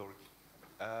for the talk.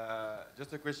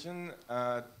 Just a question,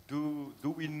 do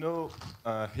we know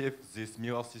if this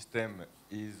mirror system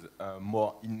is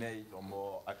more innate or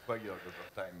more acquired over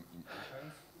time in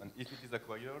patients? And if it is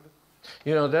acquired,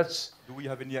 you know, that's... do we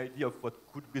have any idea of what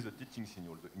could be the teaching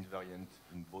signal, the invariant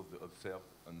in both the observed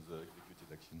and the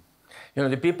executed action? You know,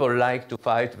 the people like to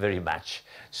fight very much.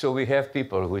 So we have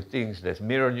people who think that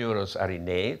mirror neurons are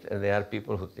innate, and there are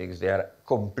people who think they are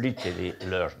completely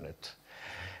learned.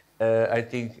 I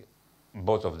think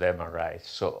both of them are right.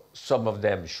 So some of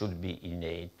them should be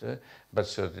innate, but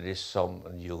certainly some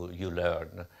you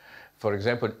learn. For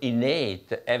example,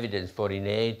 innate, evidence for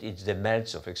innate, it's the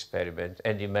Meltzoff experiment.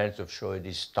 Andy Meltzoff showed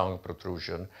this tongue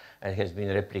protrusion and has been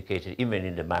replicated even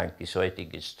in the monkey, so I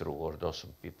think it's true, or those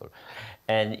people.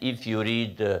 And if you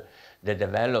read the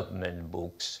development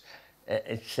books,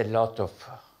 it's a lot of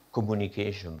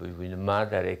communication between the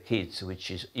mother and kids, which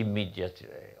is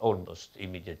immediate, almost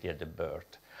immediately at the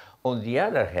birth. On the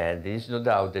other hand, there is no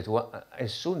doubt that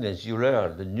as soon as you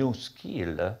learn the new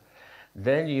skill,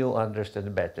 then you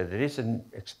understand better. There is an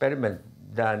experiment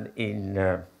done in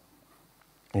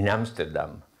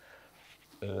Amsterdam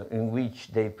in which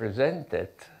they presented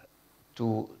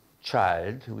to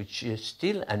child which is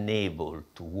still unable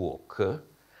to walk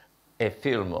a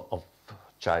film of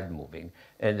child moving,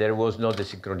 and there was no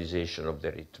desynchronization of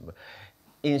the rhythm.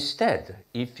 Instead,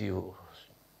 if you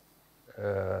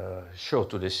show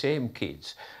to the same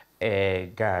kids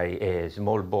a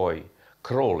small boy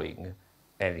crawling,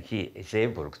 and he is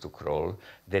able to crawl,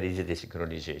 there is a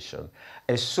desynchronization.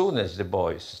 As soon as the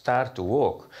boys start to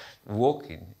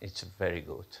walking, it's very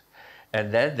good.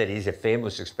 And then there is a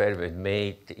famous experiment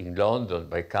made in London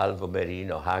by Calvo,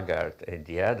 Merino, Haggard, and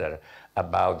the other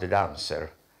about the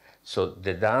dancer. So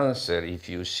the dancer, if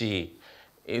you see,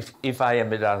 if I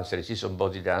am a dancer, I see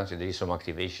somebody dancing, there is some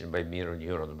activation by mirror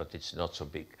neuron, but it's not so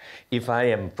big. If I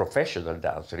am a professional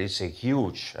dancer, it's a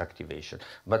huge activation,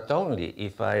 but only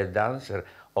if I am a dancer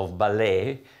of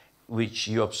ballet, which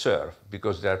you observe,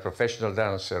 because there are professional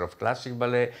dancers of classic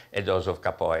ballet and those of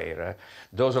capoeira.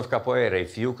 Those of capoeira,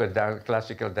 if you can dance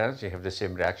classical dance, you have the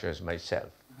same reaction as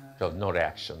myself. So no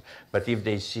reaction. But if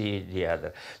they see the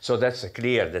other. So that's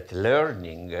clear that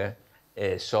learning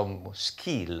some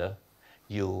skill,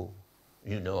 you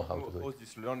know how to do it. How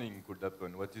this learning could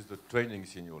happen? What is the training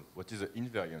signal? What is the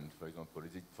invariant, for example?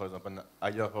 Is it, for example, an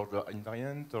higher order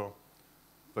invariant? Or,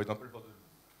 for example, for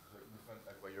the infant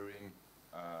acquiring,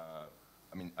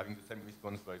 I mean, having the same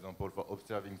response, for example, for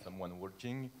observing someone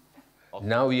walking?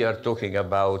 Now we are talking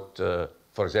about,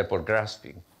 for example,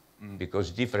 grasping. Because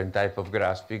different type of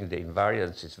grasping, the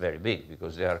invariance is very big,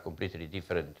 because they are completely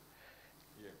different.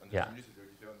 Yeah.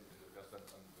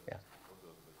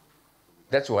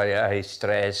 That's why I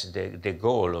stress the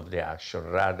goal of the action,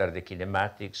 rather the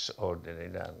kinematics or the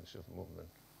dynamics of movement.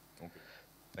 Okay,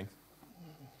 thanks.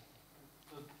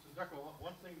 So Giacomo,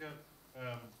 one thing that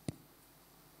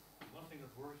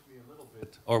worries me a little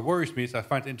bit, or worries me, is I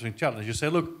find it an interesting challenge. You say,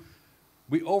 look,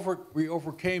 we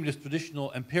overcame this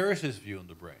traditional empiricist view on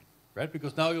the brain, right?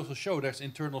 Because now you also show there's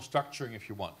internal structuring, if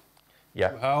you want.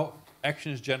 Yeah. How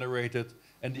action is generated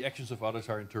and the actions of others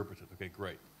are interpreted. Okay,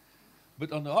 great.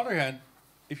 But on the other hand,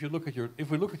 if we look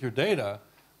at your data,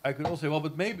 I could also say, well,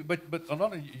 but on the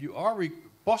other, you are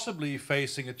possibly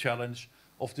facing a challenge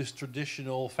of this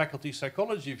traditional faculty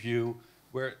psychology view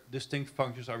where distinct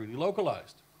functions are really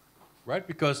localized, right?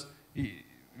 Because you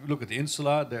look at the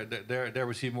insula, there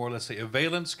we see more, let's say, a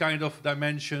valence kind of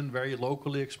dimension, very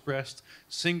locally expressed.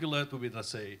 Cingulate would be, let's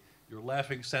say, your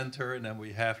laughing center, and then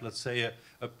we have, let's say,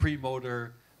 a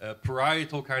premotor,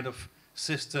 parietal kind of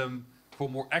system for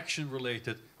more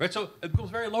action-related, right? So it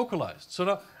becomes very localized. So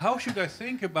now, how should I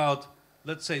think about,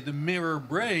 let's say, the mirror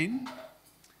brain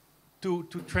to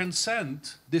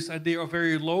transcend this idea of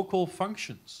very local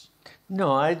functions?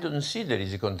 No, I don't see there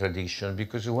is a contradiction,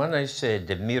 because when I say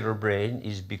the mirror brain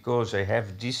is because I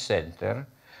have this center,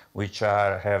 which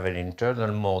have an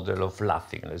internal model of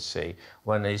laughing, let's say.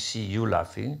 When I see you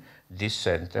laughing, this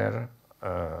center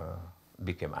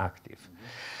became active.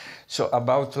 So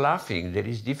about laughing, there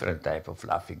is different type of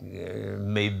laughing.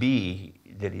 Maybe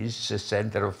there is a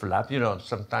center of laughing. You know,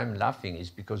 sometimes laughing is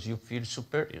because you feel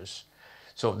superior.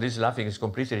 So this laughing is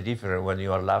completely different when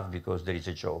you are laughing because there is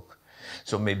a joke.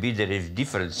 So maybe there is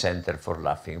different center for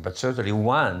laughing, but certainly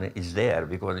one is there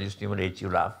because when you stimulate, you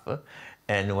laugh,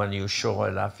 and when you show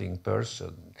a laughing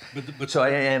person. So I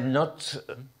am not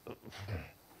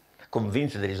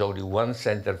convinced there is only one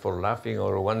center for laughing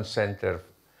or one center,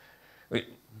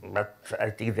 but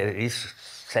I think there is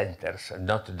centers, and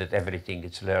not that everything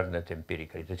is learned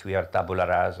empirically, that we are tabula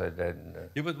rasa.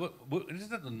 Yeah, but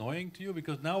isn't that annoying to you?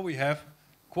 Because now we have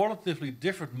qualitatively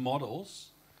different models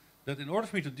that in order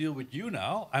for me to deal with you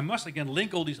now, I must again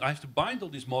link all these, I have to bind all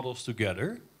these models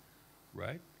together,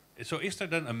 right? So is there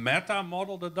then a meta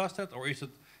model that does that, or is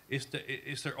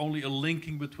there only a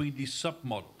linking between these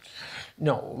sub-models?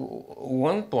 No,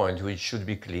 one point which should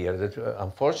be clear, that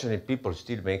unfortunately people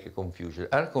still make a confusion,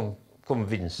 are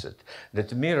convinced that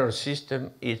the mirror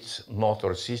system is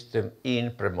motor system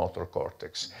in premotor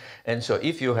cortex. And so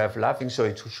if you have laughing, so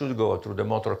it should go through the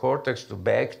motor cortex to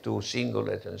back to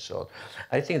cingulate and so on.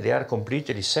 I think they are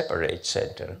completely separate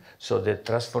center. So the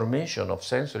transformation of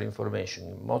sensory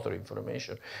information, motor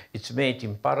information, it's made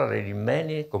in parallel in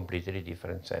many completely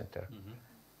different centers. Mm-hmm.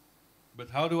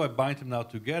 But how do I bind them now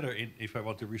together if I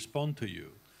want to respond to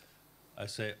you? I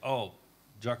say, oh,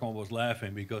 Giacomo was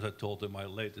laughing because I told him my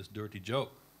latest dirty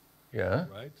joke. Yeah.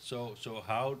 Right. So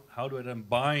how do I then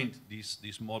bind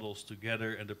these models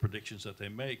together and the predictions that they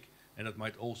make, and that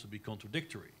might also be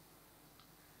contradictory.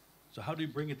 So how do you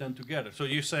bring it then together? So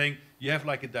you're saying you have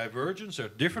like a divergence, there are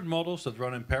different models that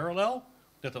run in parallel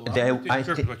that allow you to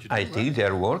interpret what you do. I think they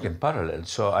are working parallel.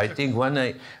 So I think when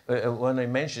I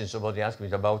mentioned, somebody asked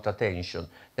me about attention,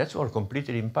 that's all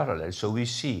completely in parallel. So we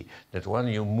see that when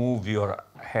you move your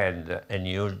hand and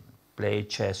you play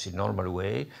chess in normal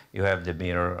way, you have the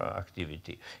mirror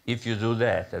activity. If you do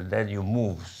that and then you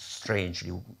move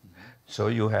strangely, so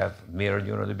you have mirror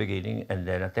neuron at the beginning and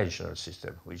then attentional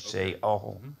system, which say,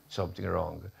 oh, something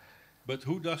wrong. But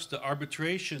who does the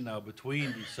arbitration now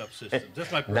between these subsystems?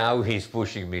 That's my Now he's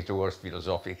pushing me towards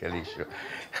philosophical issue.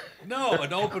 No,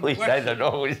 an open which question. I don't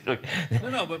know.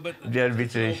 No, but the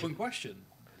arbitration. It's an open question.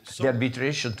 So the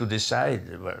arbitration to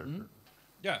decide. Well,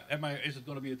 yeah, is it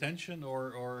going to be attention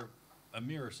or a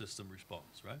mirror system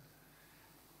response, right?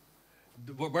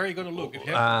 Where are you going to look?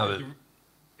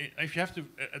 If you have to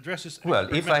address this...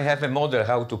 Well, if I have a model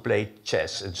how to play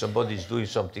chess and somebody is doing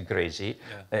something crazy,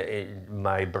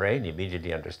 my brain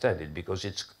immediately understands it because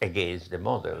it's against the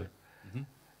model. Mm-hmm.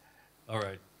 All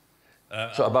right.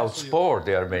 So about sport,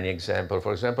 there are many examples.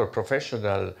 For example,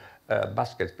 professional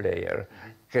basket player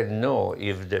can know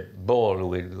if the ball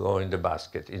will go in the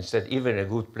basket. Instead, even a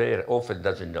good player often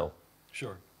doesn't know.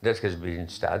 Sure. That has been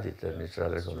studied and it's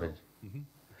rather convincing. Mm-hmm.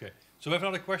 Okay. So we have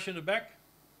another question in the back.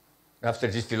 After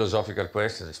this philosophical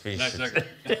question, it's finished.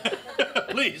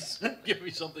 Please, give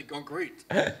me something concrete.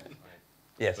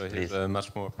 Yes, so please. Here's a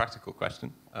much more practical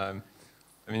question. I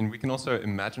mean, we can also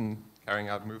imagine carrying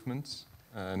out movements,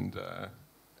 and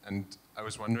I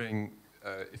was wondering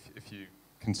if you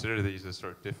consider these as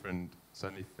sort of different,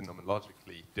 certainly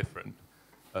phenomenologically different,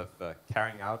 of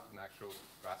carrying out an actual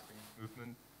grasping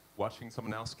movement, watching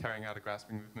someone else carrying out a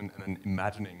grasping movement, and then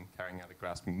imagining carrying out a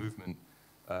grasping movement.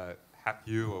 Have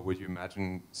you, or would you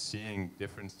imagine seeing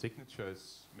different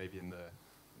signatures, maybe in the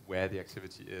where the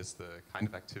activity is, the kind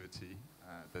of activity?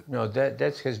 No,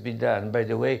 that has been done. By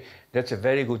the way, that's a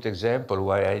very good example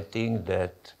why I think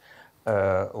that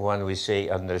when we say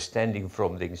understanding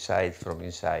from the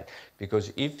inside,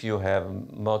 because if you have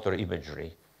motor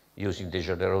imagery, using the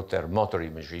general term motor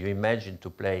imagery, you imagine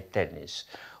to play tennis,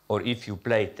 or if you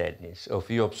play tennis, or if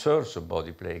you observe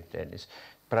somebody playing tennis,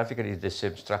 practically the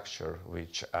same structure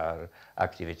which are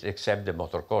activated, except the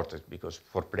motor cortex, because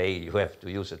for play you have to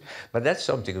use it. But that's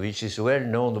something which is well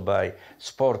known by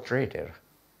sport trainer,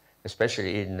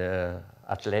 especially in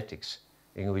athletics,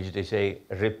 in which they say,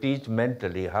 repeat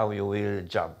mentally how you will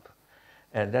jump.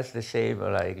 And that's the same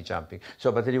like jumping.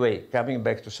 So, but anyway, coming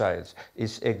back to science,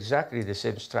 it's exactly the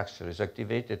same structure. It's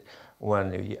activated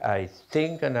when I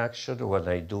think an action, when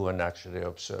I do an action, I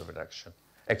observe an action,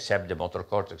 except the motor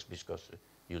cortex, because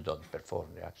you don't perform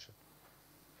the action.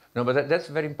 No, but that's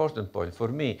a very important point. For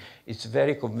me, it's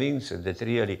very convincing that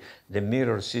really the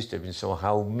mirror system is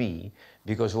somehow me,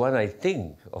 because when I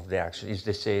think of the action, it's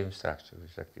the same structure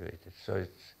which is activated. So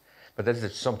it's, but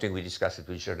that's something we discussed with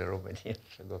each other many years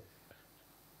ago.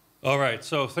 All right,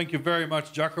 so thank you very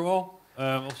much, Giacomo,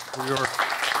 also for your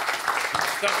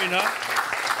stamina.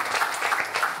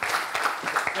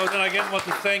 So then I again want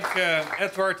to thank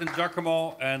Edward and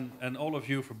Giacomo and all of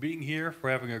you for being here, for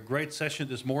having a great session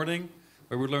this morning,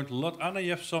 where we learned a lot. Anna,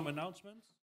 you have some announcements?